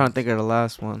 billion. I'm trying to think of the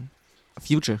last one.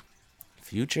 Future.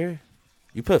 Future.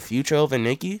 You put Future over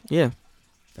Nicki? Yeah.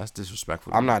 That's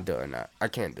disrespectful. I'm not doing that. I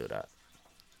can't do that.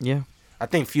 Yeah. I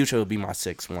think Future would be my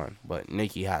 6-1, but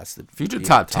Nicki has to. Future be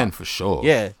top 10 for sure.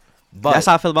 Yeah, but That's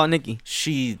how I feel about Nicki.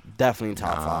 she definitely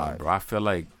top Nah, 5. bro. I feel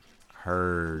like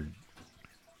her.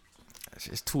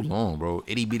 It's too long, bro.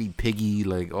 Itty bitty piggy,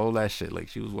 like all that shit. Like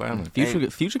she was wilding.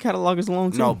 Future catalog is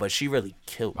long too. No, but she really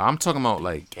killed I'm talking about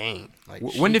like game. Like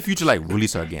when did Future like really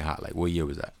start getting hot? Like what year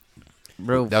was that?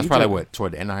 bro, That was Future- probably what,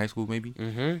 toward the end of high school, maybe.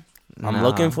 I'm Nah.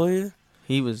 looking for you.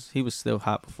 He was still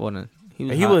hot before then. He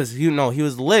was. He hot. was he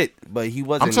was lit, but he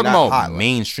wasn't. I'm talking that about hot,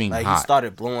 mainstream Like hot. he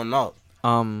started blowing up.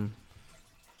 Turn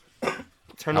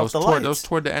That off was the toward lights. that was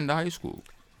toward the end of high school.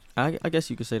 I guess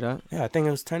you could say that. Yeah, I think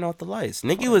it was turn off the lights.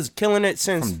 Nicki was killing it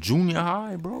since. From junior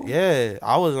high, bro. Yeah,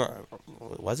 I was.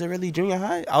 Was it really junior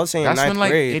high? I was saying That's ninth when like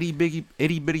grade. itty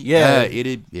bitty Yeah.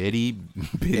 itty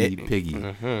bitty piggy.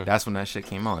 Mhm. That's when that shit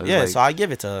came out. It was Yeah, like so I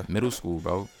give it to her. middle school,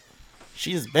 bro.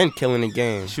 She's been killing the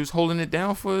game. She was holding it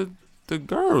down for the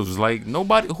girls. Like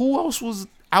nobody. Who else was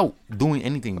out doing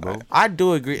anything, bro? I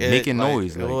do agree. Making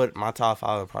noise, like- My top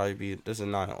 5 would probably be. This is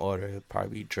not in order. It'd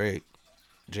probably be Drake,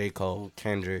 J. Cole,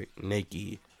 Kendrick,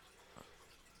 Nicki.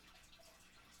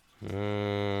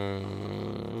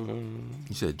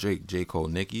 You said Drake, J. Cole,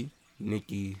 Nicki.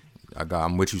 Nicki.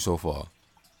 I'm with you so far.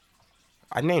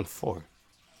 I named 4.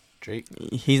 Drake.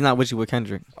 He's not with you with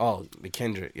Kendrick. Oh, the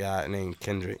Kendrick. Yeah, I named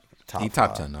Kendrick. He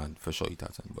top 5. 10, for sure. He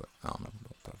top 10, but I don't know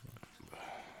about top 10.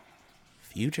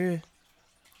 Future.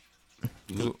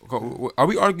 Are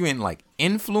we arguing like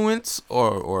influence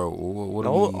or what?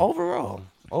 No, Are we?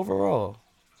 overall.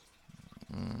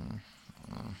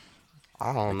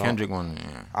 I don't know. Kendrick one.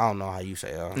 Yeah. I don't know how you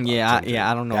say it.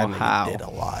 Yeah, I don't know That nigga how. did a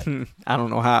lot. I don't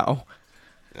know how.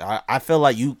 I feel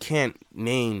like you can't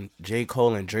name J.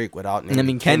 Cole and Drake without naming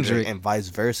Naming Kendrick, Kendrick. and vice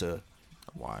versa.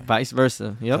 Why? Vice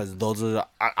versa. Yep. Because those are,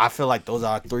 I feel like those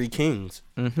are 3 kings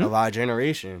Mhm. of our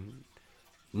generation.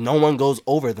 No one goes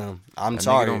over them. I'm That nigga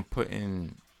sorry. Don't put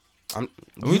in. I'm,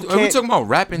 Are we you talking about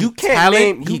rapping you can't talent?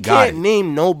 name. He You got can't it.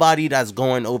 name nobody that's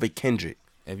going over Kendrick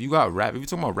If you got rap, if you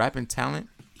talking about rapping talent,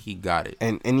 he got it.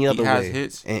 in any other He has way.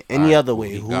 hits. In All any right, other cool.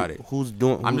 way. He got it. Who's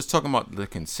doing? I'm who- just talking about the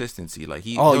consistency. Like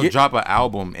Oh, he'll you- drop an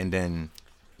album and then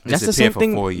That's the disappear same for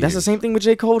thing. 4 years. That's the same thing with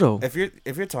J. Cole though. If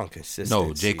you're talking consistency.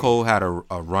 No, J. Cole had a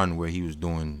run where he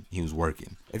was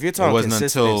working. If you're talking wasn't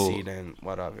consistency, until- then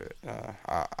whatever.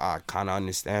 I kind of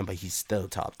understand, but he's still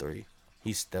top 3.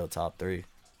 He's still top 3.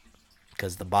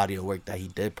 Because the body of work that he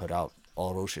did put out,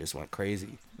 all those shits went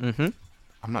crazy. Mm-hmm.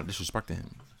 I'm not disrespecting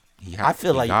him. I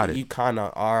feel he got like it. you kind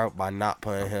of are by not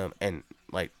putting him in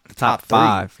like the Top 3.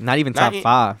 5. Not even Not top e-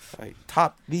 5. Like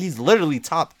he's literally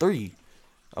top 3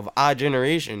 of our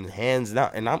generation, hands down.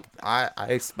 And I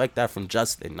expect that from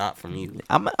Justin, not from you.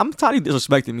 I'm tired of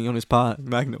disrespecting me on this pod,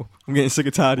 Magno. I'm getting sick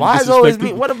and tired of Why you is always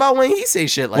me? disrespecting What about when he say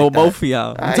shit like well, that? both of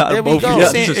y'all. I'm Alright, tired there of we both go. of You're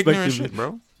y'all saying ignorant disrespecting shit, me.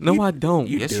 bro. No, I don't.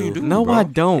 Yes, you do. No, bro. I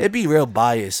don't. It be real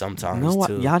biased sometimes. No,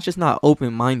 too. y'all just not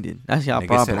open minded. That's y'all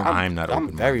Nigga said problem. I'm not I'm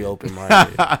open. very open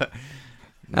minded. That's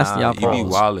nah, y'all you be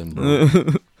pause. wildin',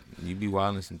 bro. You be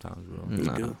wildin' sometimes, bro.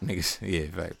 Nah. do. Niggas, yeah,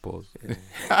 fact, pause.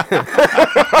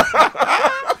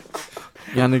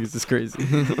 Y'all niggas is crazy.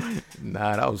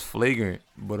 Nah, that was flagrant.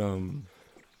 But damn,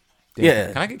 Yeah.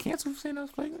 Can I get canceled for saying that was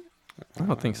flagrant? I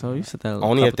don't think so. You said that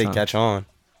Only if they couple catch on.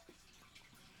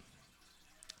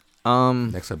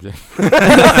 times. Next subject.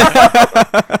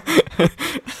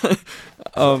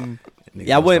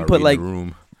 Yeah, I Niggas wouldn't start put, reading like- the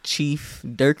room. Chief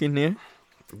Dirk in there.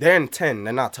 They're in 10.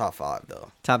 They're not top 5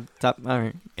 though. Top. All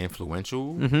right.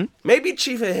 Influential. Mm-hmm. Maybe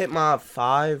Chief had hit my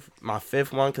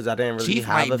 5th one because I didn't really Chief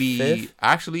have might a be 5th.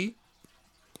 actually.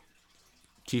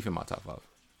 Chief in my top 5.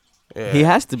 Yeah. He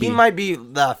has to be. He might be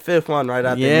the 5th one right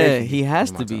after Yeah, Nicki. he has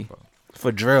In to my be. top 5.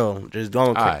 For drill, just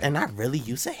going crazy. Alright. And I really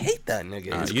used to hate that nigga.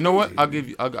 Alright, It's you know what?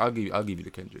 crazy. I'll give you the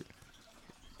Kendrick.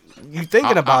 You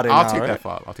thinking about it I'll now, take right? that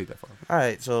 5. I'll take that 5. All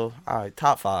right,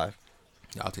 top 5.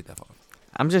 Yeah, I'll take that 5.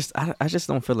 I just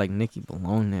don't feel like Nicki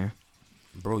belong there.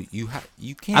 Bro, you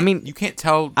can't. I mean, you can't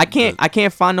tell. I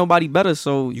can't find nobody better.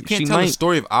 So You can't she tell might. the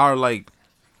story of our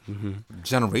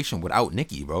generation without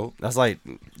Nicki, bro. That's like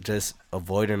just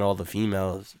avoiding all the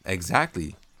females.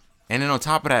 Exactly. And then on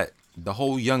top of that, the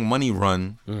whole Young Money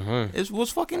run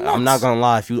was fucking nuts. I'm not gonna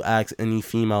lie. If you ask any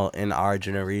female in our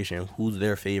generation who's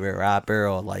their favorite rapper,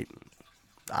 or like,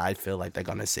 I feel like they're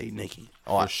gonna say Nicki.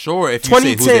 For sure, if you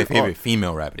say who's their 2010 favorite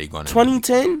female rapper, they're gonna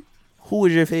 2010. Who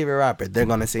was your favorite rapper? They're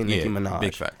gonna say Nicki yeah, Minaj.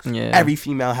 big facts. Yeah. Every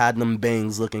female had them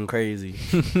bangs looking crazy.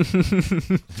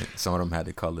 Some of them had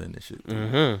the color in this shit.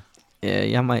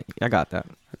 Yeah, I got that.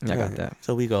 I got that.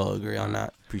 So we go agree on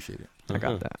that. Appreciate it. I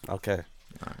got that. Okay.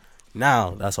 Alright.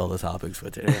 Now that's all the topics for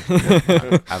today.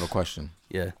 I have a question.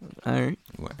 Yeah. All right.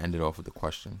 We'll end it off with a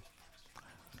question.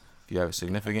 If you have a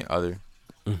significant other,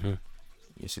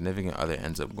 your significant other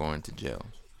ends up going to jail.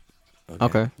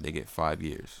 Okay. They get 5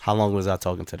 years. How long was I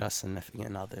talking to that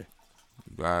significant other?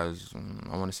 You guys,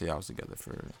 I want to say I was together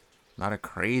for not a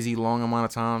crazy long amount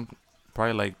of time.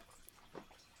 Probably like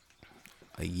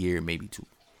a year, maybe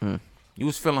 2. You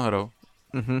was feeling her though.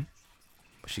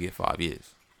 But she get 5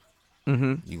 years.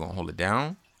 You gonna hold it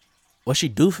down? What she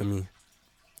do for me?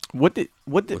 What you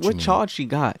mean? charge she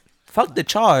got? Fuck the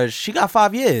charge. She got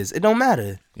 5 years. It don't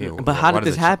matter. Yeah, But how did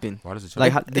this happen? Why does it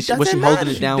Like, change? was she doesn't holding matter.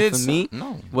 it down She for did me?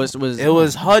 No. Was It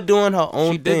was her doing her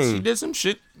own She did. thing. She did some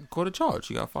shit. Caught a charge.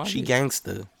 She got 5 She years.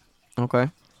 gangster. okay?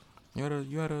 You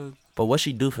had a. But what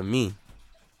she do for me?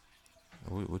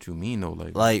 What you mean though?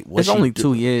 Like what It's she only do,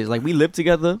 2 years. Like, we lived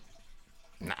together.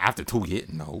 after 2 years,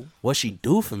 no. What she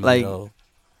do for me Like- though?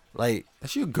 Like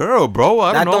That's your girl, bro.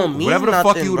 I that don't know. don't mean Whatever the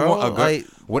nothing, fuck you would bro. want. A girl, Like,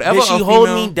 whatever did she a hold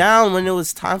female, me down when it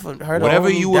was time for her to whatever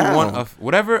hold you me would down? want.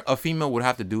 Whatever a female would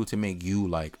have to do to make you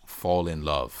like fall in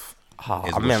love. Oh,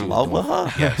 is I'm what in she love was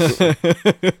with doing.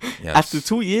 her. Yes. After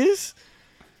 2 years?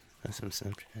 That's some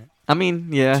simple shit. I mean,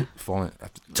 yeah. Falling.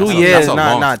 After, 2 that's a- years, that's a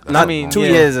not long- not that's not. a long- 2 yeah.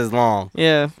 years is long.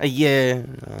 Yeah. A year.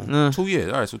 2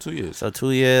 years. All right, so 2 years. So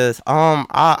 2 years.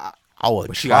 I would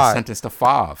But she got try. sentenced to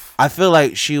 5. I feel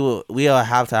like we'll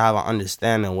have to have an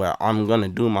understanding where I'm gonna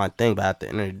do my thing, but at the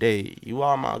end of the day, you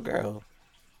are my girl.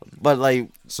 But like,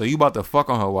 So you about to fuck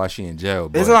on her while she in jail?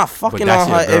 But, it's not but fucking that's on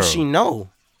your her if girl. she know.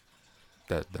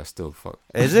 That's still fuck.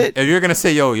 Is it? If you're gonna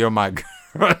say, yo, you're my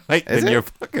girl, like Is then it? you're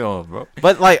fucking on, bro.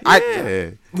 But like,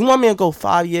 Yeah. you want me to go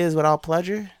 5 years without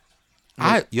pleasure?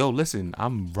 Yo, listen,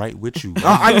 I'm right with you. No,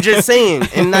 I'm just saying,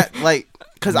 and that like,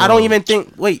 cause I don't even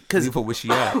think. Wait, cause Leave her where she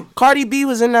at. Cardi B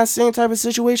was in that same type of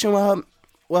situation with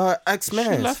her ex She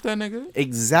man. left that nigga.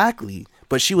 Exactly,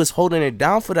 but she was holding it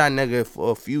down for that nigga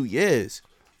for a few years,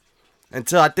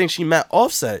 until I think she met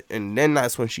Offset, and then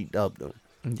that's when she dubbed him.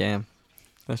 Damn.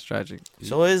 That's tragic.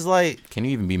 So it's like, Can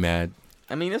you even be mad?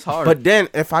 I mean, it's hard. but then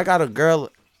if I got a girl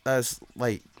that's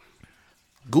like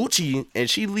Gucci and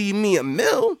she leave me a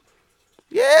mill,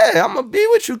 yeah, I'm gonna be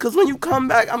with you. Cause when you come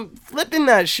back, I'm flipping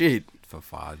that shit. For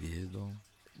 5 years though.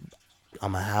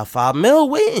 I'm gonna have 5 mil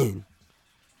waiting.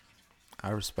 I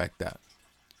respect that.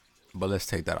 But let's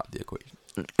take that out the equation.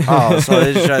 Oh, so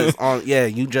it's just on. Yeah,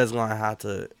 you just gonna have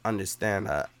to understand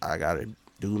that I gotta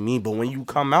do me. But when you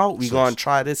come out, we So- gonna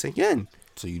try this again.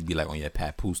 So you'd be like on your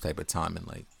papoose type of time and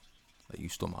like you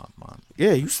still my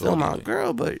Yeah, you still my Shorty.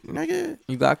 girl, but nigga,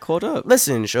 you got caught up.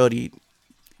 listen, shorty,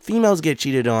 females get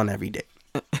cheated on every day.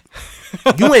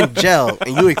 You in jail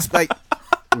and you expect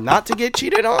not to get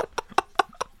cheated on?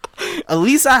 At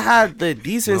least I had the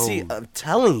decency No. of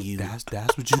telling you.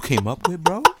 that's what you came up with,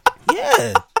 bro?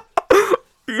 Yeah,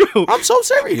 I'm so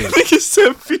serious. Nigga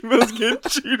said females get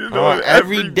cheated On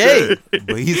every day.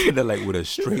 But he said that like with a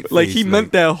straight face. Like, he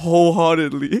meant that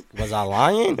wholeheartedly. Was I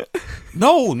lying?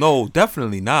 No,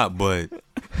 definitely not. But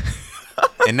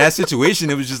in that situation,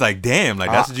 it was just like, damn,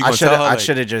 like that's what you gonna tell her. I Like,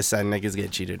 should have just said niggas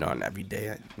get cheated on every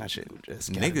day. I shouldn't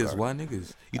just niggas, categorize. why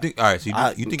niggas? You think? All right, so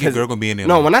you think your 'cause- girl gonna be in there?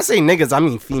 No, like, when I say niggas, I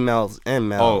mean females and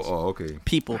males. oh, okay.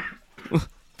 People.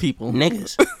 People.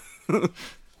 Niggas.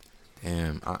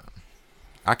 Damn,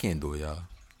 I can't do it, y'all.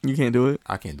 You can't do it?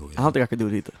 I can't do it. I don't think I could do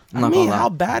it either. I'm I not mean, gonna lie. how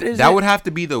bad is That it? would have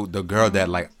to be the girl that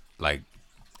like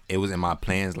it was in my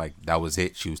plans. Like that was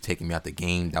it. She was taking me out the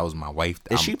game. That was my wife.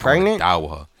 Is she I'm gonna pregnant? Die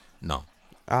with her. No.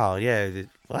 Oh yeah.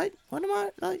 What? What am I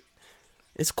like?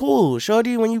 It's cool,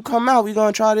 shorty. When you come out, we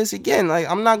gonna try this again. Like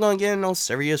I'm not gonna get in no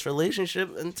serious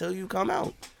relationship until you come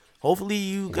out. Hopefully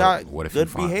you got What if good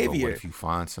you find, behavior. What if you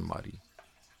find somebody?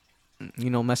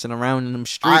 You know, messing around in them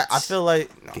streets. I feel like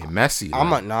Get messy. I'm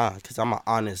like, cause I'm an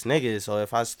honest nigga. So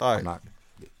if I I'm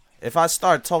not.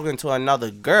 start talking to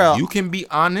another girl, You can be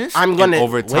honest. I'm gonna and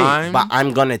over wait, time. but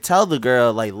I'm gonna tell the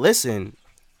girl like, listen,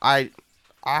 I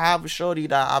have a shorty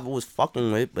that I was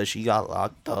fucking with, but she got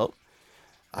locked up.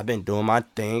 I've been doing my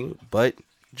thing, but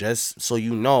just so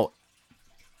you know,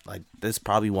 like this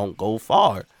probably won't go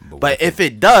far. But But what if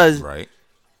it does, right.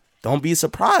 don't be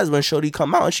surprised when shorty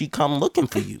come out and she come looking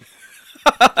for you.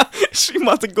 she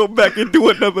about to go back and do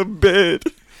another bid.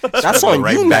 That's on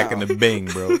right you back now. in the Bing,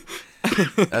 bro.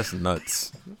 That's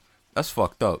nuts. That's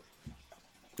fucked up.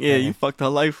 Yeah, you fucked her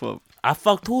life up. I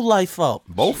fucked who life up?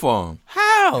 Both of them.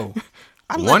 How?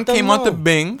 I let One them came out the know.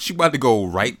 Bing. She about to go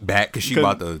right back because she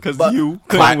about to you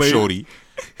clap couldn't wait. Shorty.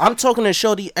 I'm talking to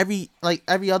Shorty every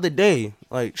other day.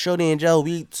 Like Shorty and Joe,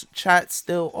 we chat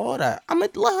still, all that. I'm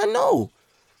gonna let her know.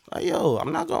 Like, yo,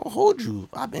 I'm not gonna hold you.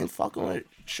 I've been fucking with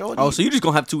Shorty. Oh, so you just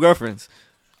gonna have 2 girlfriends?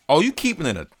 Oh, you keeping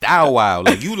it a thou wow.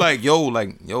 Like, you like, yo. I'm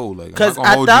not 'Cause gonna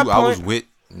at hold that you. I was point- with.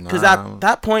 Because Nah. at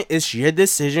that point, it's your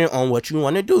decision on what you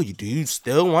want to do. Do you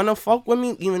still want to fuck with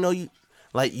me, even though you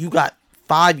got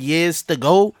 5 years to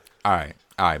go? All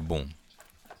right, boom.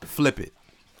 Flip it.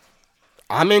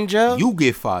 I'm in jail. You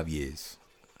get 5 years.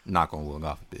 Knock on wood,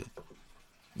 God forbid.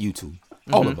 You two.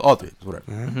 All 3,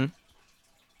 whatever. Mm-hmm.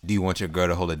 Do you want your girl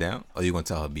to hold it down, or you gonna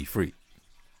tell her be free?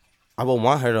 I would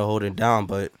want her to hold it down,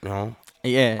 but you know,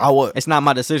 Yeah, I would. It's not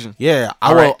my decision. Yeah, I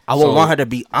All would. right, I would so want her to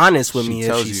be honest with she me if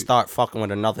tells she you- start fucking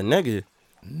with another nigga.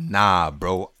 Nah,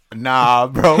 bro.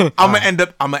 I'm gonna end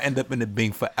up in the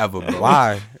Bing forever, bro.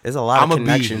 Why? There's a lot I'm of gonna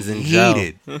connections be in jail.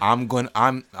 heated.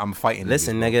 I'm fighting.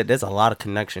 Listen, niggas, nigga, there's a lot of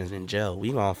connections in jail.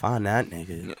 We gonna find that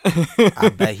nigga. I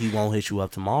bet he won't hit you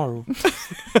up tomorrow.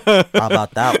 How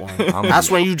about that one?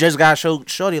 That's when you just got show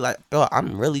Shorty like, yo,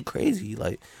 I'm really crazy.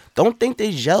 Like, don't think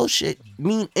this jail shit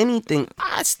mean anything.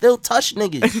 I still touch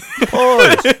niggas.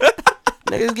 Pause.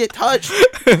 Niggas get touched.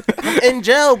 I'm in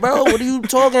jail, bro. What are you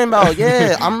talking about?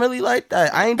 Yeah, I'm really like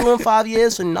that. I ain't doing 5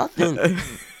 years for nothing.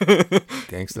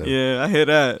 Gangster. Yeah, I hear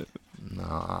that.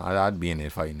 Nah, I'd be in there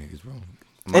fighting niggas, bro.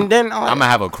 And then I'm gonna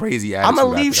have a crazy attitude. I'm gonna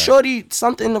leave after that. Shorty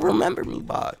something to remember me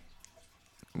by.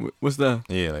 What's that?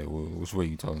 Yeah, like which way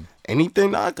you talking?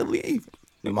 Anything that I could leave.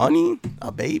 Money,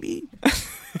 a baby.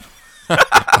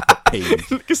 Hey,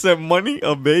 Nigga said money,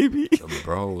 a baby,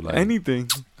 bro, like anything.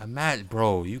 imagine,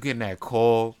 bro, you getting that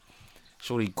call.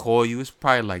 Shorty call you. It's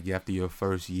probably like after your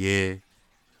first year.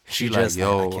 She like, just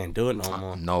yo, like, I can't do it no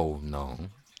more. No.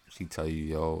 She tell you,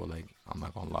 yo, like, I'm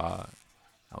not gonna lie.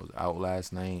 I was out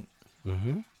last night.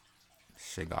 Mm-hmm.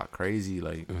 Shit got crazy.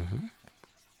 Like,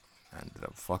 I ended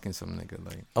up fucking some nigga.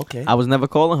 Like, Okay. I was never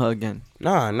calling her again.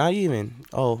 Nah, not even.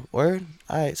 Oh, word?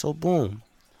 Alright, so boom.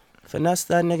 Finesse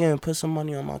that nigga and put some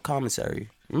money on my commissary.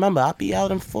 Remember, I'll be out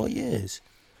in 4 years.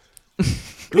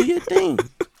 Do your thing.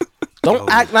 Don't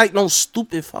act like no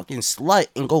stupid fucking slut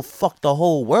and go fuck the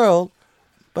whole world.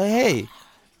 But hey,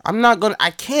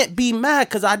 I can't be mad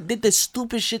because I did this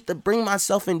stupid shit to bring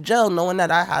myself in jail knowing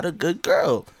that I had a good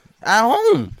girl at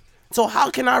home. So how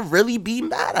can I really be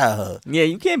mad at her? Yeah,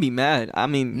 you can't be mad. I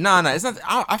mean, nah, it's not.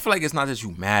 I feel like it's not that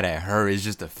you mad at her. It's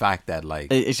just the fact that, like,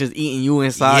 it's just eating you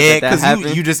inside. yeah, that because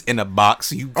happened. you just in a box.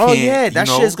 So you can't. Oh yeah, that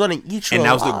you know, shit's gonna eat you And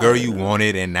that was the alive. girl you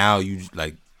wanted, and now you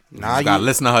like. Nah, you gotta you-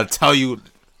 listen to her tell you,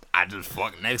 I just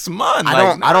fuck next month.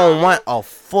 I don't want a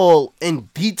full in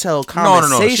detail No,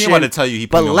 conversation. She ain't about to tell you he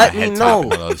put but me on let my me head know.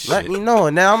 top and all that Let shit. me know.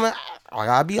 And now I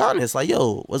gotta be honest. Like,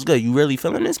 yo, what's good? You really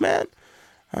feeling this, man?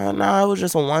 Nah, it was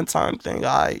just a one-time thing.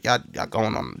 Y'all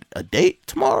going on a date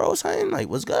tomorrow or something? Like,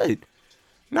 what's good?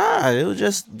 Nah, it was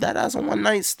just that as a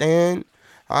one-night stand.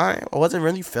 I wasn't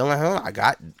really feeling her. I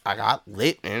got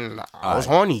lit and I was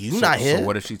horny. You not here. So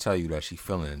what if she tell you that she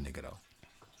feeling a nigga though?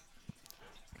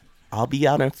 I'll be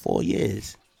out in 4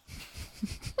 years.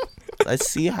 Let's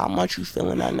see how much you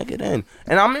feeling that nigga then.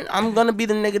 And I'm gonna be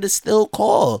the nigga to still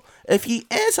call. If he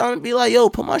answer, I'm gonna be like, yo,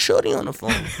 put my shorty on the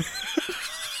phone.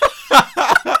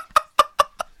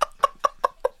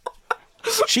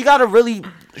 She gotta really,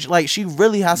 like, she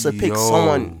really has to pick Yo.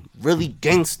 someone really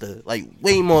gangster, like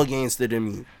way more gangster than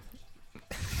me.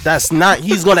 That's not,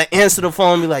 he's gonna answer the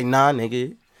phone and be like, nah,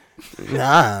 nigga.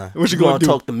 Nah. What you gonna do?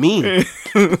 Talk to me.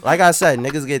 Like I said,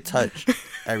 niggas get touched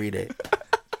every day.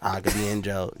 I could be in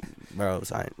jail. Bro,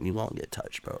 you won't get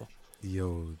touched, bro.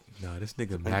 Yo, nah, this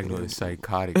nigga Magno is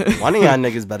psychotic. One of y'all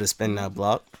niggas better spin that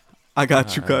block. I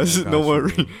got you, cuz. Don't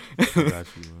worry. I got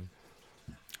you,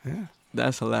 man.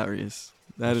 That's hilarious.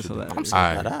 That is I'm hilarious.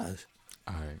 sorry Alright. that ass.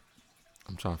 All right,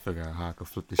 I'm trying to figure out how I can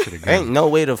flip this shit again. Ain't no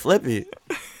way to flip it.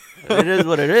 It is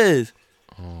what it is.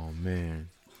 Oh man,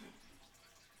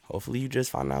 Hopefully you just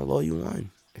find out law you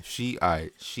won. if she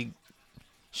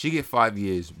get 5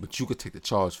 years, but you could take the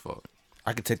charge for it.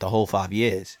 I could take the whole 5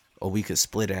 years, or we could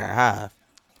split it in half.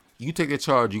 You take the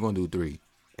charge, you gonna do 3.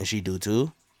 And she do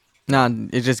 2. Nah,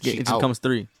 it just She it just out. comes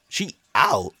 3. She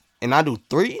out, and I do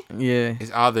 3. Yeah,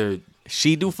 It's either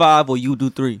she do 5 or you do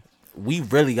 3. We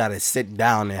really gotta sit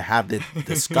down and have the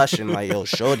discussion. Like, yo,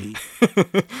 shorty,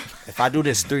 if I do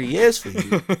this 3 years for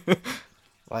you,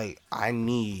 like, I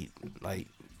need, like,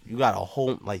 you got a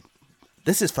whole, like,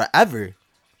 this is forever.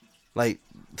 Like,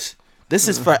 This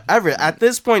is forever. At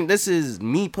this point, this is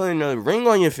me putting a ring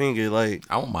on your finger, like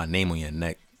I want my name on your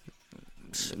neck.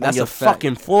 on That's your a fact.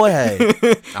 fucking forehead.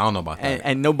 I don't know about that.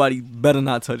 And nobody better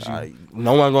not touch you.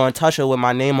 No one gonna touch her with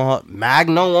my name on her.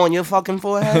 Magno on your fucking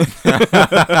forehead.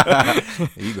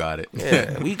 You got it.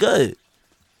 Yeah, we good.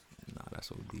 Nah,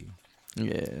 that's OD.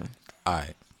 Yeah. All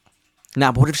right.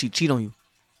 Nah, but what if she cheat on you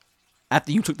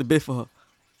after you took the bid for her?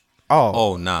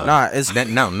 Oh, nah. Nah, it's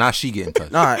now she getting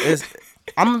touched. nah, it's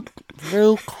I'm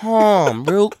real calm.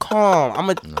 I'm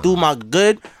gonna do my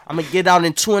good. I'm gonna get out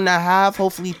in 2.5,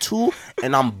 hopefully 2,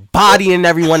 and I'm bodying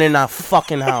everyone in that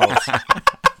fucking house.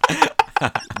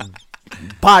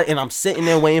 And I'm sitting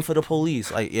there waiting for the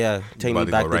police. Like, yeah, take me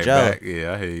About back go to right jail. back.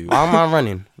 Yeah, I hear you. Why am I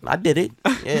running? I did it.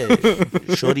 Yeah.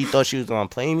 Shorty thought she was gonna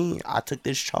play me. I took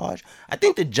this charge. I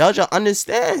think the judge will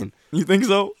understand. You think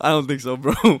so? I don't think so,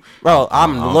 bro. Bro, I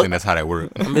I'm don't look. think that's how that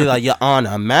works. I'm be like, Your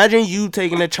Honor, imagine you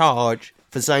taking a charge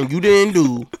for something you didn't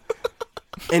do,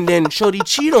 and then Shorty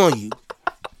cheat on you,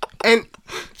 and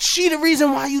she the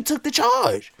reason why you took the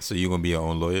charge. So you gonna be your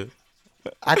own lawyer?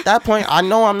 At that point, I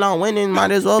know I'm not winning. Might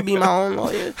as well be my own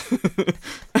lawyer.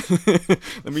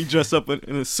 Let me dress up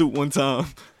in a suit one time.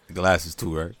 Glasses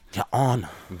too, right? Your Honor.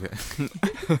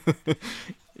 Okay.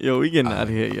 Yo, we getting out of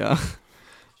here, y'all.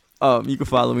 You can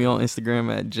follow me on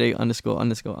Instagram at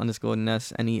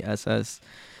J___Ness NESS.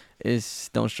 It's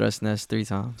Don't Stress Ness 3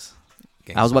 times.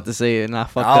 Gangsta. I was about to say it and I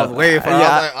fucked I up. was waiting for it.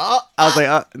 Yeah, I was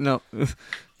like, no.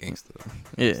 Gangster.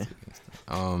 Yeah.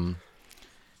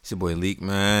 It's your boy Leak,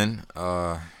 man.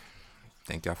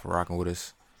 Thank y'all for rocking with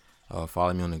us.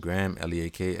 Follow me on the gram,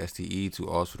 LEAKSTE, 2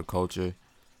 R's for the culture.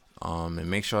 And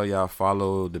make sure y'all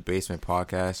follow the Basement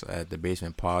Podcast at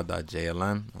thebasementpod.jlm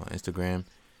on Instagram.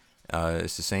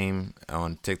 It's the same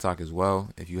on TikTok as well.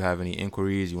 If you have any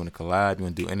inquiries, you want to collab, you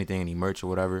want to do anything, any merch or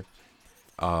whatever,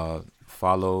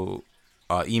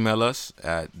 email us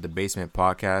at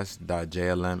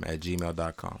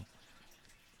thebasementpodcast.jlm@gmail.com.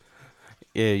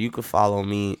 yeah, you can follow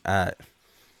me at.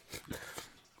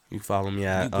 You follow me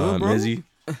at You good, bro? Mizzy.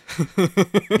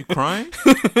 You crying?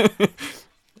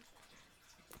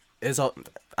 It's all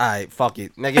right. Fuck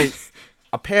it, nigga.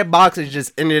 A pair of boxes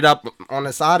just ended up on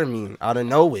the side of me out of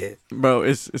nowhere. Bro,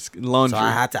 it's laundry. So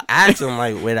I had to ask him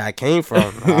like where that came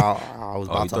from. I was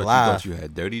about to You laugh. thought you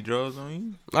had dirty drawers on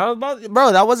you? Bro,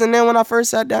 that wasn't there when I first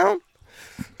sat down.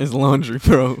 It's laundry,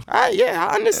 bro. Yeah,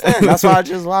 I understand. That's why I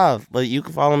just laughed. But you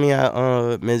can follow me at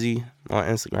Mizzy on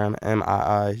Instagram,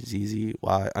 MIIZZY__.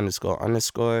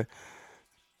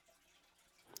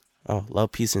 Oh,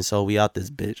 love, peace, and soul. We out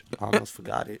this bitch. I almost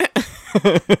forgot it.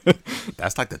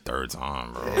 That's like the third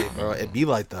time, bro. Hey, bro, it be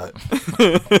like that.